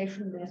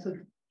optimization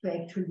method,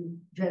 to actually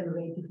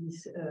generate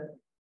this,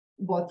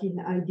 what in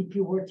IDP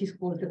world is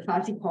called the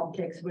fuzzy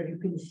complex, where you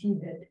can see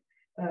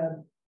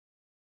that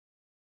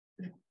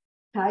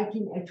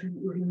titin actually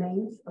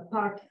remains,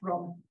 apart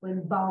from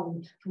when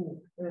bound to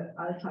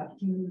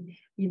α-actinin,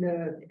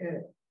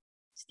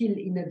 still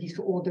in a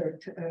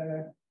disordered,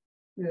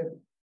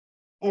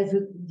 as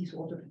a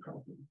disordered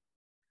protein.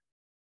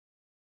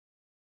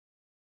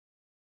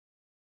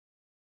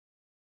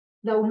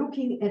 Now,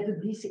 looking at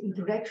this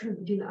interaction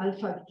between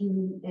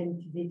α-actinin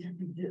and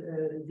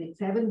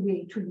Z7,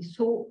 we actually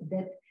saw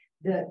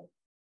that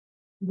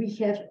we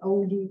have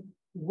only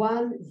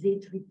one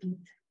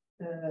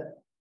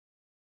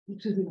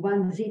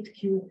one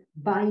ZQ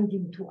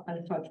binding to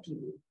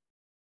α-actinin,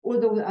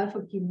 although the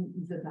α-actinin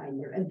is a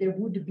dimer, and there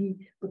would be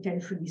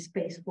potentially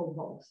space for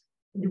both.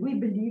 And we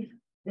believe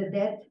that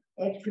that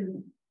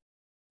actually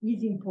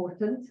is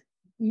important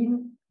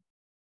in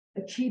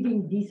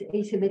achieving this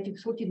asymmetric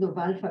sorting of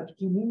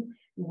α-actinin,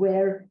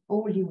 where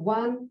only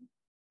one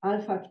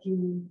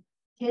α-actinin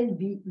can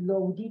be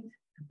loaded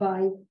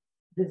by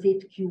the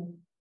ZQ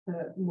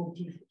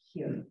motif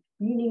here,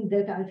 meaning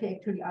that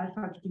actually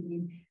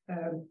α-actinin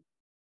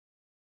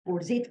or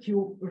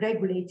ZQ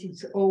regulates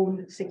its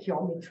own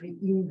stoichiometry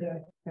in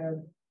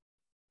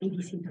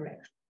this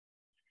interaction.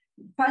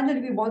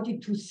 Finally, we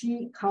wanted to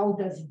see how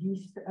does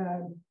this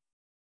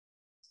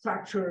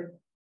structure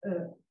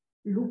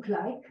look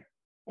like,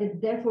 and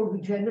therefore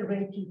we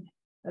generated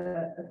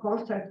a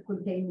construct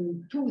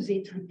containing 2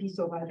 Z repeats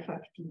of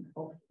alpha-actin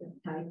of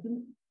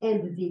titin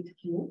and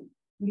ZQ.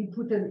 We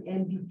put an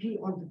MVP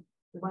on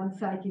one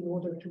side in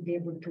order to be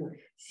able to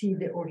see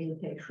the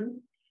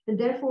orientation. And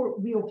therefore,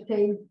 we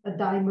obtain a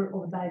dimer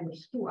of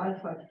dimers, 2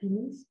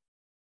 alpha-actinins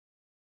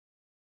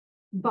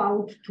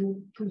bound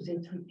to 2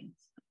 Z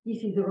repeats.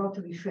 This is a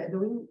rotary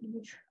shadowing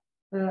image.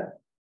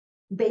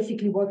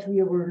 Basically, what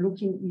we were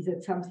looking is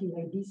at something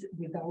like this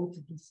without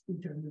this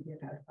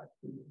intermediate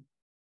alpha-actinin.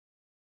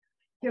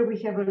 Here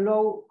we have a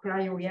low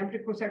cryo-EM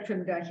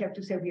reconstruction. I have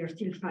to say we are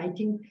still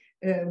fighting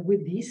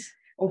with this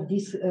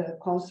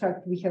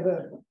construct. We have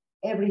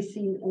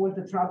everything, all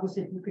the troubles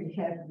that you can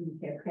have, we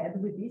have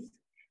had with this,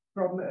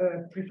 from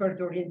preferred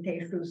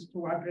orientations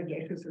to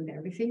aggregations and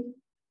everything.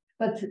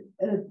 But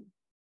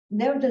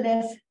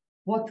nevertheless,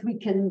 what we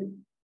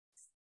can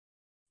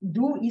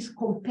do is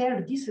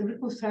compare this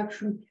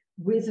reconstruction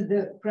with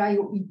the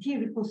cryo-ET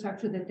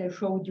reconstruction that I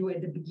showed you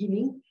at the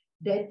beginning,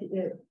 that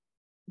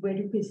where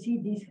you can see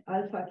these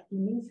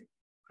alpha-actinins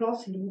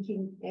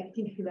cross-linking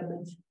actin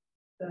filaments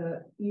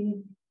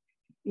in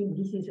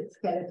this is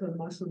skeletal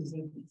muscles.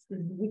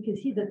 We can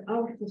see that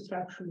our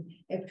reconstruction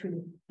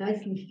actually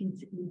nicely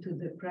fits into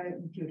the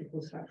cryo-ET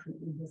reconstruction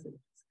in the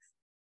statistics.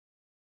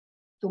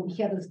 So we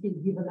haven't still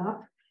given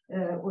up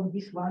on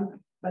this one,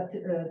 but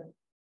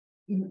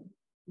in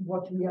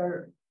what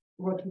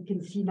we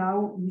can see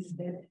now is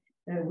that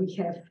we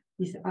have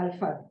this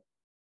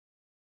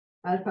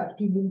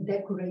alpha-actinin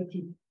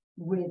decorated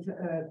with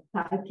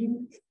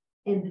titin,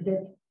 and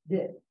that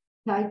the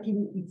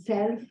titin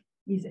itself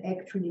is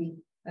actually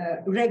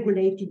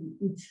regulating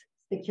its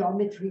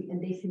stoichiometry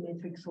and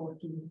asymmetric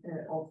sorting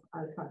of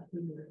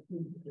alpha-actinin.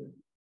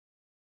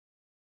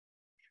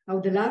 Now,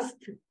 the last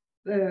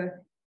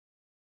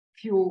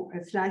few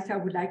slides I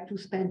would like to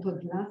spend on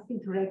the last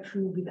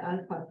interaction with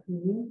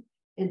alpha-actinin,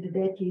 and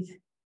that is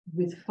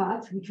with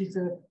FATS, which is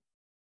a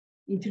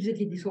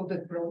intrinsically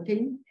disordered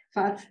protein.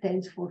 FAT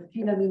stands for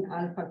filament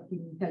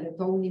alpha-actinin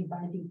teletonin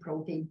binding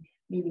protein,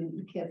 meaning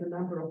it has a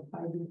number of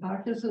binding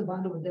partners, and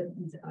one of them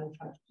is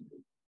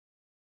alpha-actinin.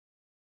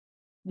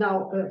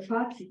 Now,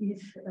 FAT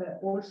is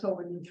also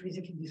an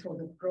intrinsically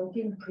disordered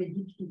protein,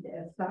 predicted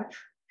as such,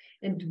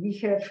 and we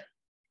have,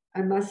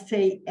 I must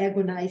say,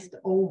 agonized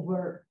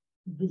over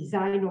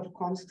design of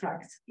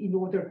constructs in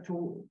order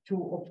to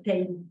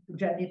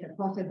generate a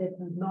construct that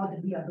would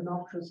not be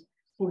obnoxious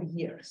for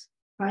years.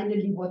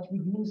 Finally, what we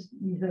use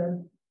is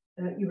an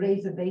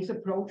eraser-based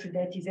approach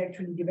that is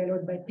actually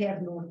developed by Per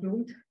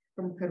Nordlund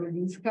from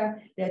Karolinska.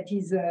 That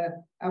is,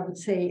 I would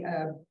say,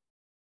 a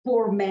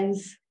poor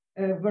man's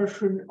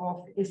version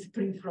of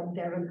Esprit from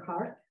Darren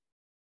Hart.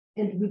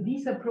 And with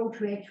this approach,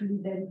 we actually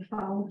then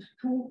found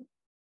 2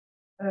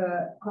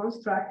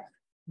 constructs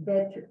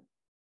that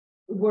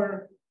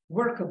were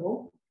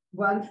workable,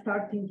 one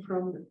starting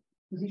from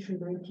position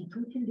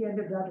 92 till the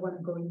other, that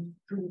one going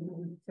to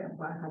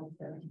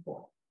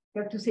 174. I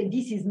have to say,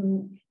 this is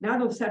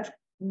none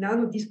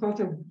of this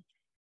concept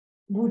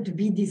would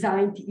be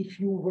designed if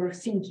you were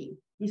thinking.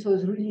 This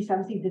was really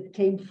something that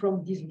came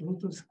from this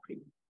brutal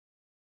screen.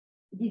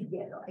 This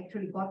yellow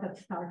actually got us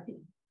started.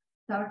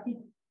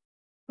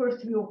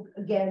 First, we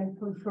again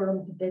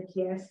confirmed that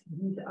yes,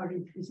 these are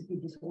intrinsically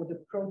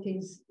disordered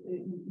proteins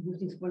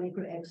using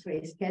molecular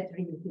X-ray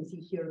scattering. You can see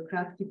here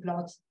Kratky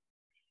plots,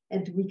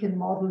 and we can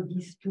model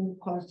these 2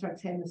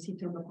 constructs,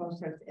 hemicithermal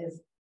constructs,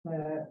 as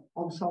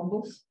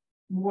ensembles,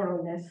 more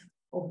or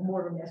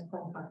less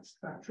compact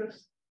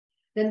structures.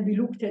 Then we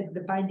looked at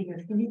the binding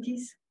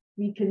affinities.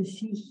 We can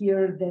see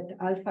here that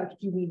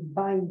alpha-actinin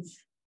binds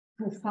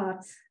to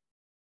FATs,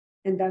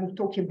 and I'm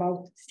talking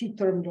about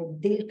C-terminal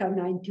delta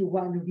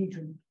 91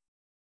 region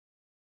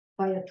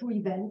via 2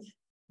 events,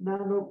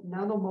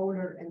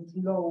 nanomolar and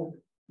low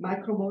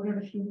micromolar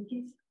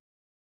affinities.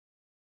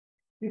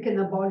 We can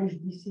abolish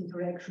this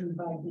interaction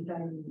by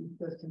designing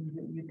custom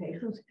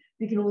mutations.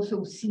 We can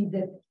also see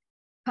that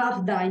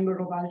half dimer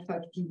of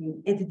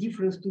alpha-actinin at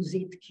difference to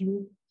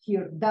ZQ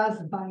here does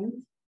bind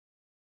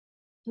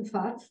to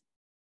FATs.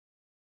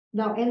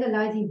 Now,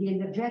 analyzing the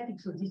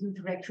energetics of this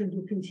interaction,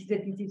 you can see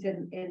that it is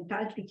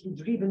enthalpically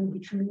driven,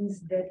 which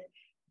means that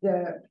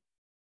the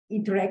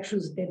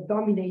interactions that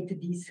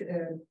dominate this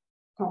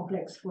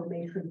complex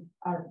formation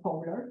are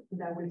polar,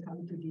 and I will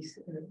come to this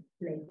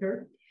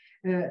later.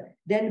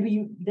 Then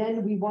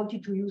we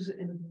wanted to use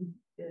an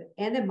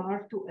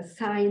NMR to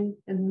assign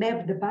and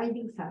map the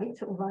binding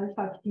sites of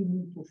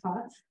alpha-actinin to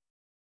FATs.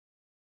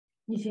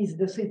 This is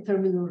the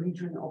C-terminal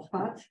region of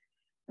FATs.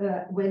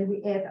 When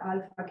we add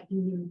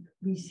alpha-actinin,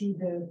 we see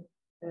the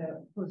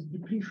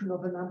depletion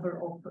of a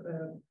number of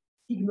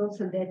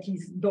signals, and that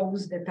is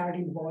those that are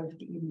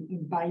involved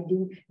in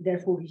binding.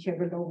 Therefore, we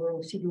have an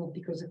overall signal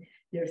because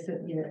there's a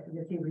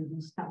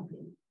reduced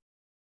sampling.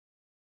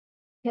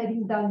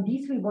 Having done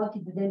this, we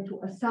wanted then to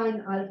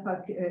assign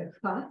alpha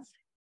FATs.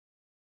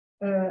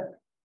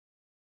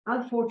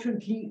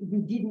 Unfortunately, we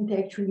didn't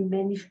actually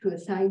manage to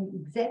assign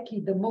exactly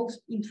the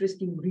most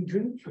interesting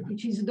region,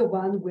 which is the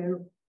one where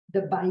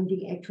the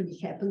binding actually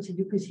happens. And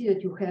you can see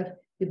that you have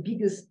the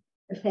biggest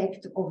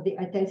effect of the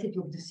intensity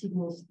of the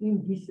signals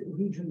in this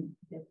region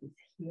that is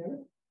here,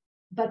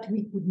 but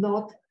we could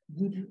not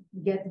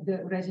get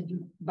the residue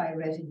by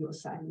residue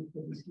assignment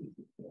for this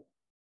region here.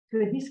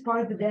 So at this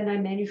point, then I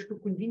managed to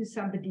convince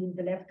somebody in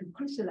the lab to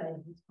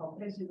crystallize this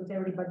complex, because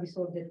everybody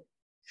saw that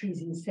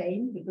she's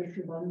insane, because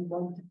she only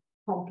wanted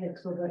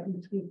complex of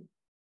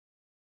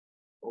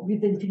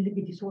with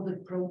intrinsically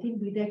disordered protein.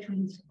 We'd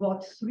actually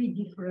got 3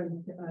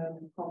 different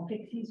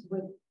complexes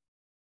with,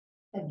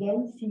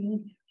 again,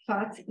 seeing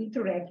fats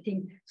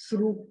interacting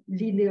through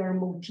linear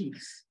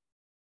motifs.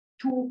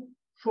 2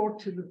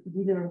 short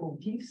linear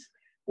motifs.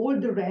 All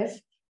the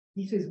rest,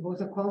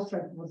 was a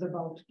construct, was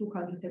about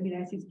 200 amino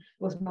acids,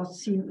 was not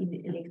seen in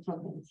the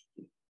electron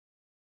density.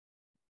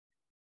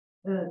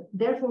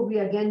 Therefore, we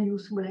again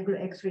use molecular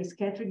X-ray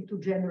scattering to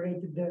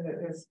generate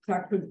the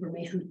structural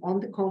information on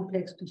the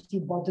complex to see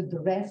what the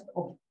rest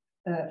of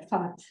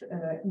fat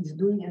is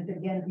doing. And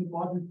again, we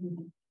modeled it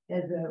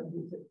as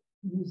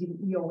using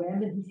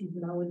EOM. And this is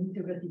now an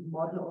integrated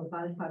model of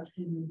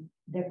alpha-actinin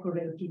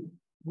decorated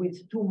with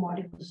 2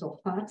 molecules of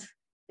fats.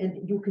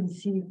 And you can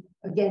see,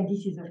 again,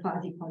 this is a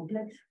fuzzy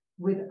complex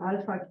with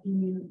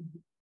alpha-actinin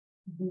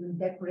being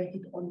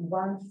decorated on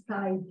one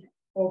side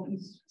of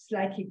its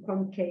slightly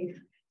concave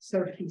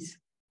surface,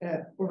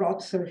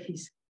 rod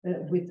surface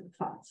with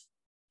fats.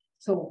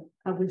 So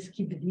I will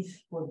skip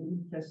this for the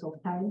interest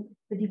of time.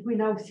 But if we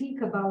now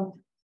think about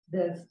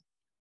the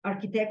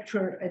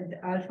architecture and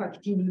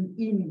alpha-actinin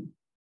in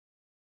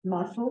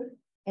muscle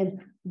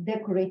and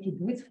decorated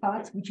with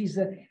fats, which is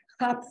a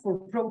hub for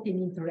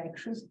protein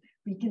interactions,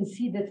 we can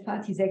see that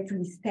fat is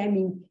actually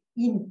stemming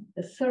in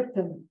a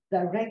certain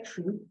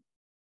direction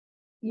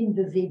in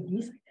the Z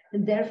disk,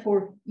 and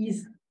therefore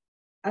is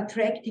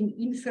attracting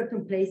in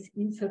certain place,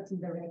 in certain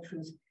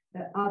directions,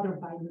 other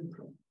binding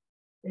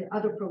proteins,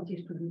 other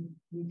proteins to be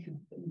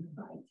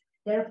bind.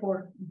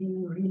 Therefore,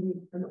 being really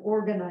an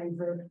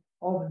organizer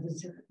of the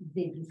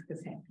Z disk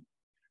assembly.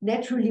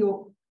 Naturally,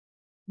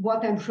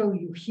 what I'm showing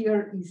you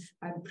here is,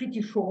 I'm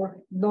pretty sure,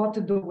 not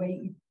the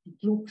way it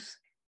looks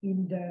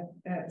in the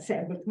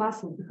cerebral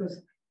muscle,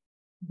 because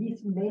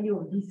many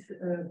of these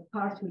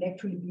parts will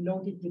actually be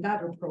loaded with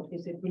other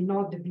proteins that will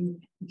not be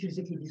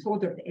intrinsically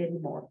disordered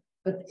anymore.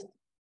 But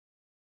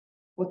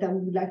what I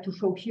would like to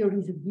show here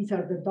is that these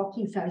are the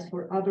docking sites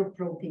for other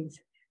proteins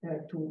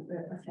to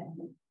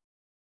assemble.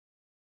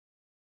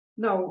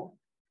 Now,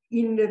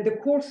 in the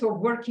course of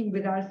working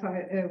with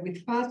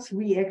with fats,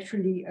 we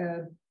actually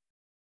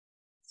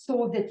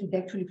saw that it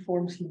actually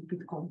forms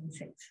lipid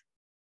condensates.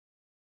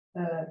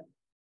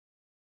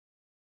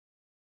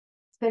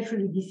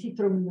 Especially the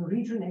citromino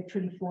region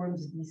actually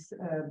forms this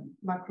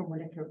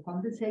macromolecular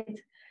condensate,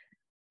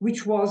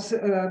 which was,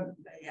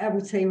 I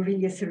would say,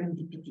 really a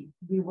serendipity.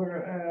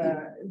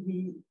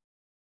 We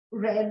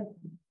ran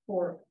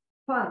for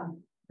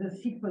fun the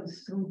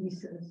sequence through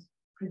this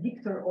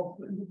predictor of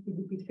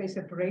lipid phase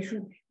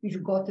separation,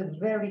 which got a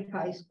very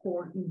high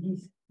score in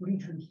this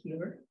region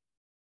here,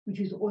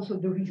 which is also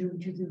the region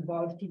which is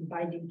involved in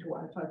binding to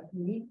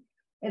alpha-actinin.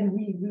 And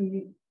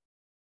we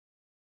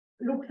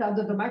looked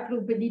under the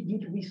microscope,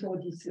 we saw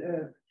this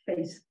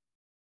phase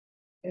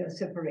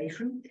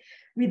separation.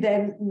 We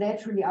then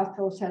naturally asked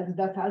ourselves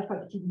that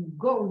alpha-actinin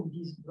go in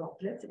these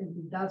droplets, and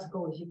it does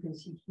go, as you can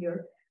see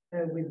here,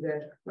 with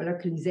the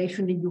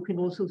molecularization. And you can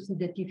also see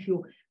that if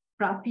you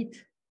trap it,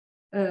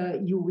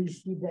 you will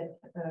see that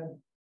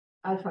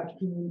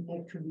alpha-actinin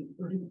actually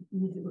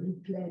is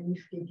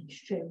replenished at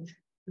exchange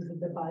with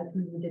the bulk,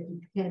 meaning that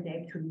it can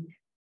actually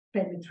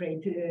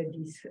penetrate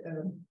this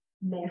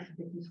mesh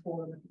that is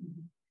formed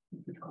in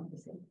lipid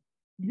condensate.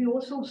 We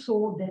also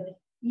saw that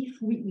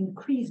if we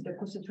increase the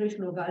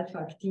concentration of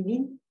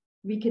alpha-actinin,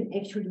 we can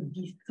actually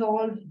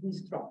dissolve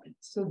these droplets.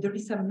 So there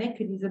is a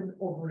mechanism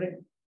of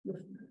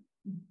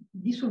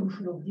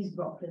dissolution of these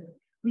droplets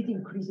with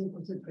increasing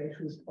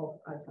concentrations of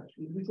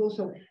alpha-actinin, which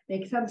also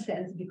makes some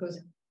sense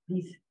because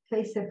this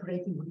phase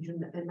separating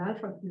region and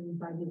alpha-actinin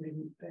binding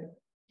region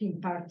in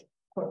part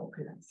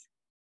co-occurs.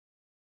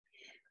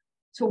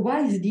 So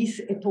why is this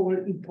at all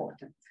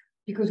important?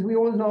 Because we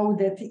all know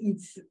that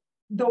it's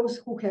those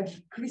who have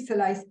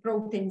crystallized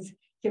proteins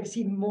have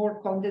seen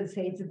more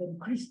condensates than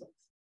crystals,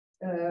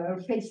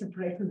 phase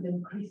separation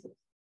than crystals.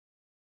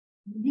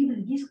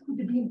 This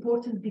could be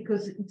important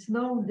because it's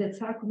known that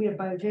sarcomere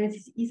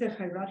biogenesis is a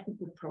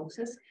hierarchical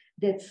process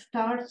that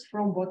starts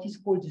from what is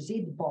called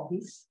Z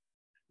bodies.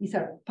 These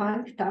are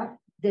puncta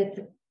that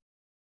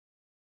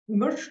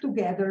merge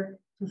together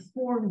to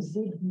form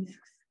Z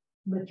disks,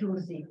 mature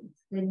Z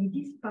disks. And in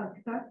these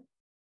puncta,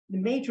 the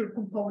major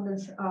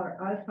components are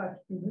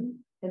alpha-actinin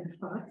and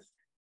fats,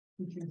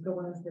 which is the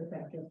ones that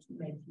I just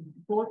mentioned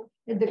before,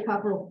 and a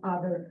couple of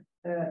other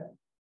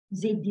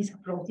Z disk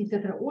proteins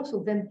that are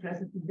also then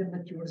present in the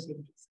mature Z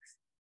disks.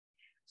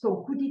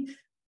 So could it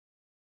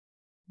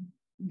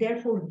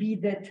therefore be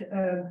that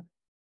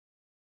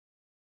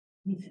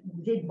these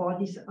Z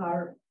bodies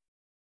are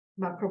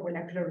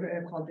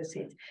macromolecular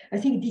condensates? I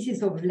think this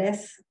is a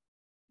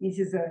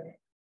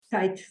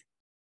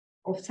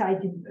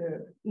side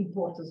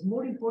importance.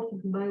 More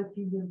important, in my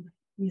opinion,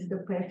 is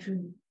the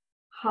question,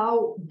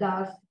 how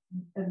does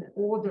an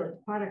ordered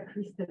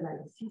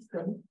paracrystalline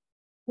system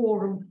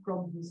form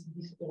from this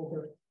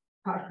disordered,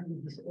 partially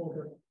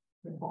disordered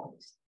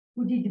bodies?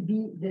 Could it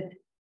be that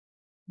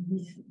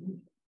these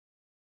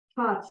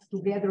fats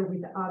together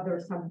with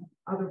some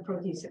other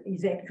proteins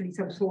is actually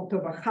some sort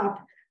of a hub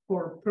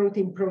for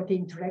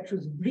protein-protein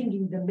interactions,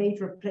 bringing the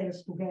major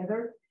players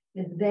together?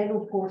 And then,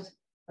 of course,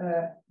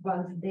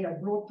 once they are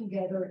brought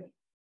together,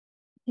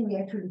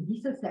 it actually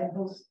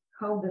disassembles.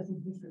 How does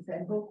it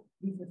disassemble?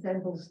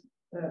 Disassembles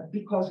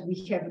because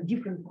we have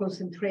different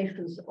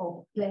concentrations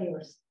of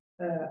players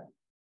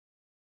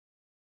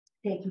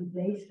taking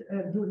place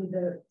during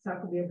the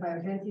sarcomere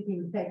biogenesis.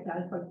 In fact,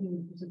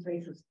 alpha-actinin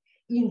concentrations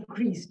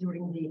increase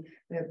during the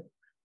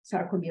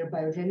sarcomere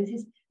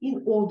biogenesis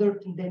in order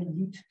to then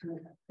lead to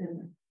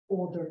an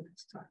ordered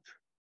structure.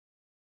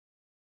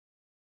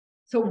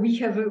 So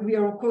we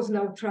are of course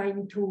now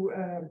trying to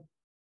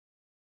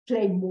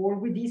play more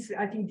with this.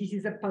 I think this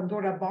is a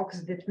Pandora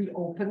box that we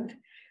opened,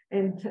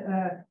 and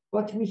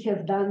what we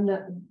have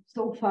done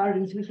so far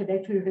is we have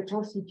actually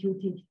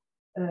reconstituted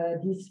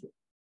this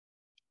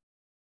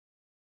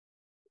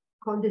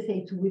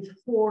condensate with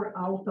 4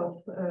 out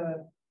of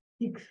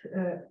 6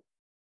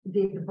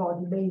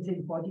 main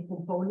Z body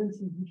components.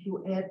 And if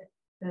you add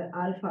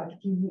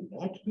alpha-actin,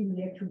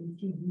 we actually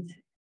see this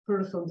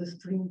first on the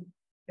string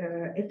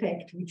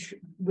effect,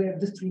 where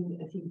the string,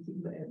 I think,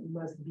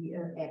 must be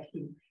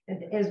active.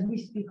 And as we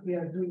speak, we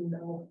are doing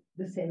now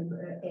the same,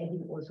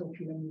 adding also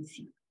filament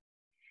C.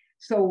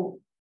 So,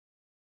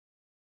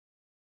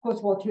 of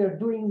course, what we are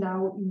doing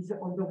now is,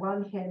 on the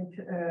one hand,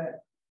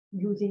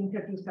 using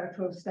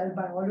structural cell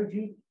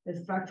biology and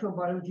structural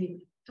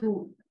biology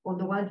to, on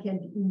the one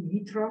hand, in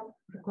vitro,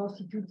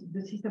 constitute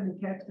the system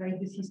and characterize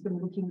the system,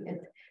 looking at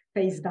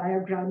phase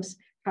diagrams,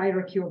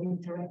 hierarchy of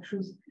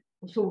interactions.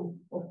 So,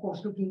 of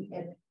course, looking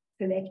at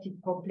selected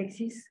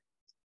complexes,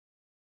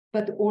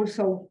 but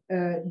also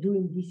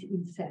doing this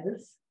in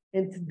cells.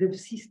 And the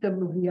system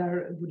we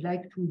would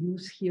like to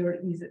use here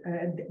is,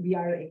 we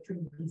are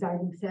actually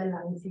designing cell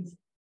lines,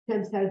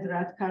 stem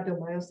cell-derived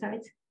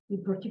cardiomyocytes.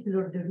 In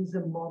particular, there is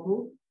a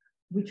model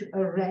which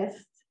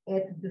arrests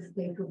at the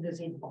state of the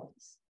Z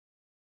bodies.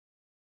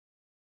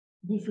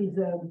 This is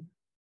a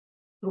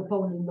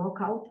troponin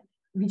knockout,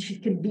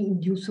 which can be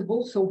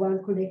inducible, so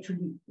one could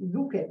actually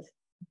look at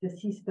the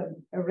system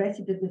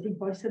arrested at the Z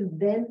bodies and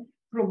then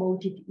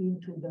promote it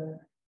into the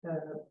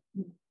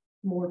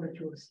more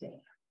mature state.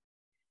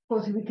 Of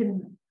course, we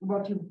can,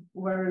 what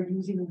we'll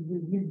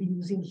be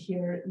using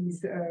here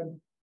is,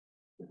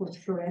 of course,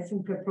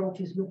 fluorescent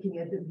approaches looking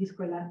at the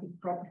viscoelastic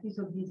properties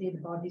of these Z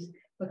bodies,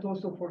 but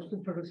also for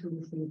super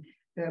resolution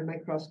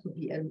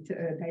microscopy and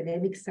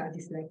dynamic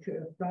studies like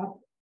FRAP.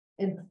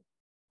 And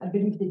I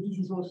believe that this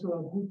is also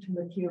a good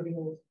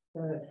material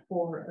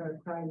for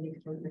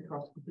cryo-electron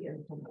microscopy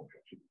and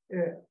tomography.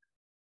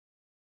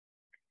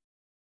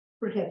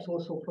 Perhaps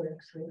also for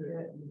X-ray.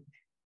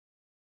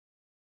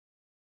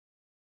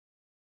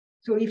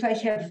 So if I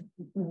have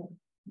 2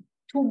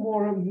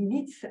 more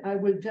minutes, I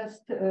will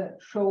just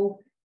show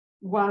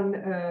one,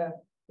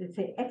 let's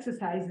say,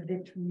 exercise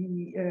that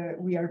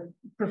we are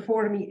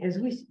performing as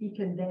we speak,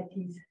 and that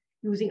is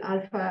using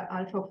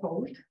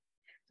AlphaFold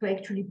to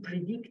actually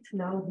predict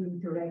now the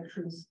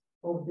interactions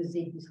of the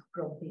Z-disc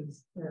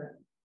proteins.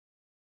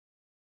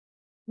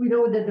 We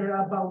know that there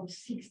are about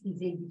 60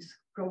 Z-disc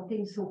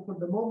proteins, so for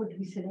the moment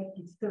we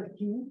selected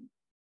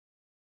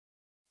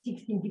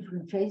 16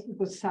 different traits,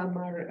 because some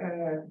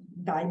are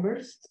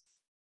dimers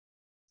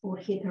or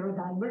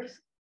heterodimers,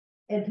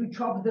 and we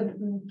chop them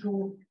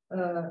into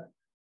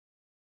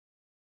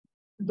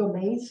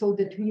domains, so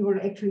that we were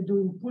actually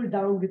doing pull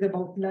down with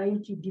about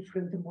 90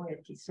 different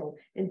moieties. So,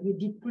 and we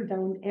did pull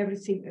down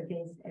everything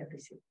against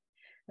everything.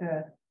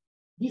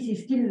 This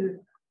is still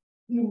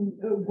in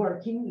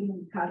working,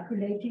 in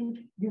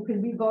calculating.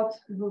 We got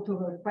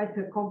quite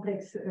a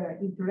complex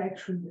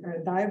interaction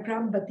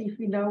diagram, but if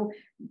we now,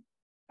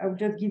 I'll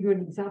just give you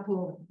an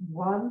example of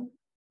one.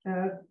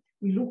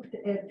 We looked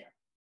at,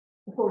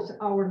 of course,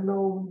 our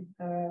known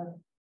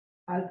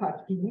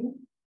alpha-actinin.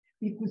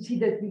 We could see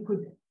that we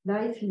could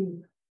nicely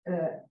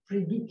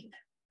predict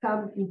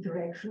some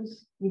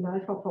interactions in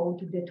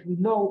AlphaFold that we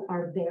know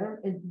are there,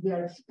 and they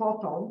are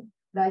spot on,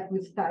 like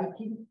with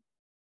titin,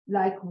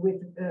 like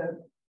with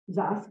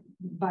ZAS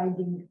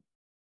binding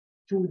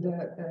to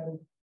the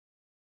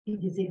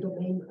PDZ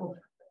domain of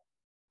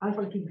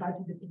alpha-actinin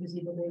binding to the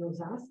PDZ domain of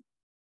ZAS.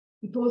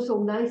 It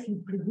also nicely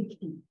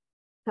predicted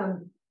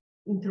some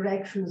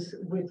interactions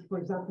with, for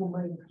example,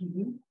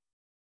 myosin,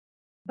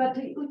 but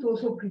it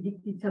also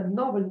predicted some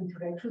novel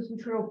interactions,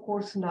 which are, of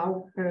course,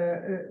 now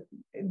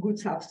a good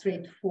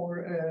substrate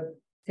for,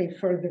 say,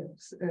 further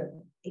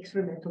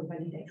experimental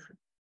validation.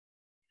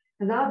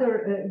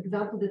 Another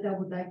example that I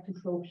would like to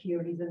show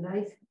here is a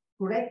nice,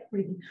 correct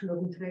prediction of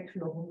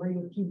interaction of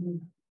myosin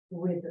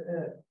with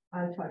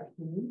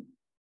alpha-actinin.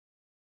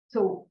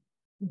 So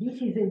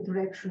this is the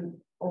interaction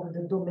of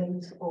the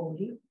domains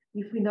only.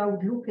 If we now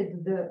look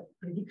at the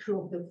prediction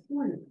of the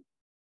full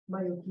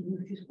myosin,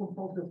 which is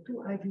composed of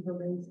 2 IG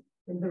domains,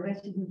 and the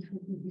rest is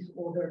intrinsically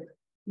disordered.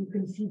 You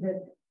can see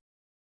that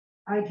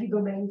IG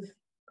domains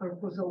are of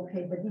course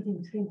okay, but this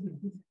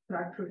intrinsic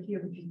structure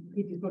here, which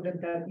is disordered,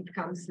 it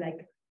comes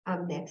like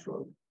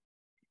unnatural.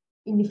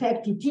 In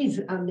fact, it is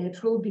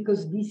unnatural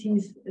because this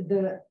is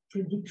the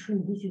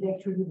prediction, this is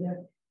actually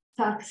the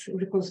tax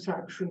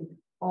reconstruction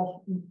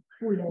of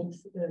full-length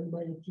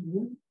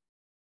myosin,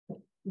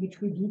 which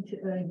we did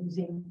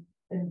using,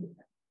 and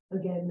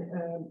again,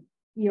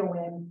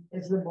 EOM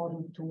as the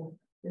model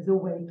as a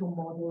way to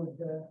model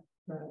the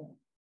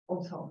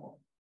ensemble.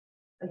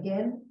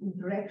 Again,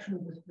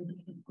 interaction was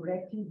predicted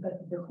correctly,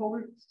 but the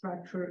whole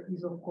structure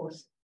is, of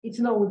course, it's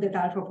known that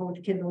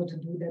AlphaFold cannot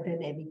do the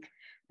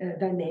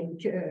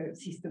dynamic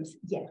systems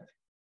yet.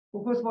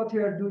 Of course, what we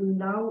are doing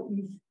now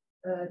is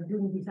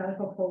doing this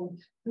AlphaFold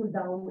pull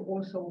down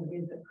also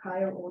with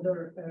higher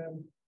order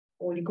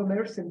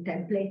oligomers and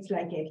templates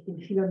like actin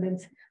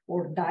filaments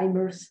or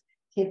dimers,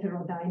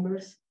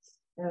 heterodimers,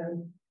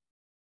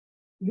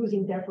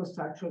 using therefore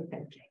structural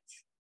templates.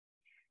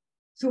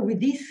 So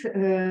with this,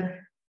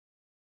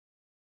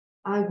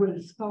 I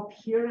will stop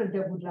here, and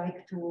I would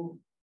like to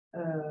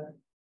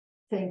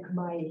thank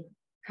my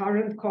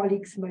current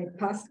colleagues, my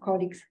past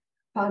colleagues,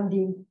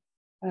 funding,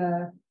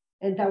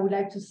 and I would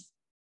like to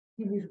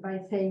finish by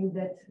saying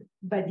that,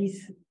 by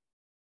this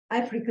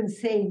African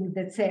saying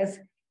that says,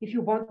 if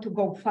you want to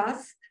go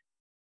fast,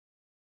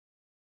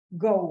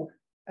 go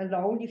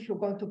alone. If you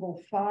want to go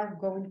far,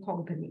 go in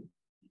company.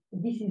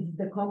 This is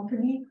the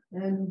company,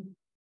 and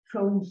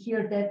shown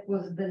here, that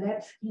was the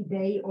lab ski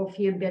day of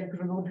EMBL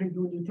Grenoble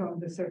unit on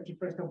the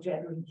 31st of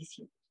January this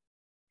year.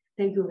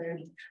 Thank you very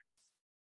much.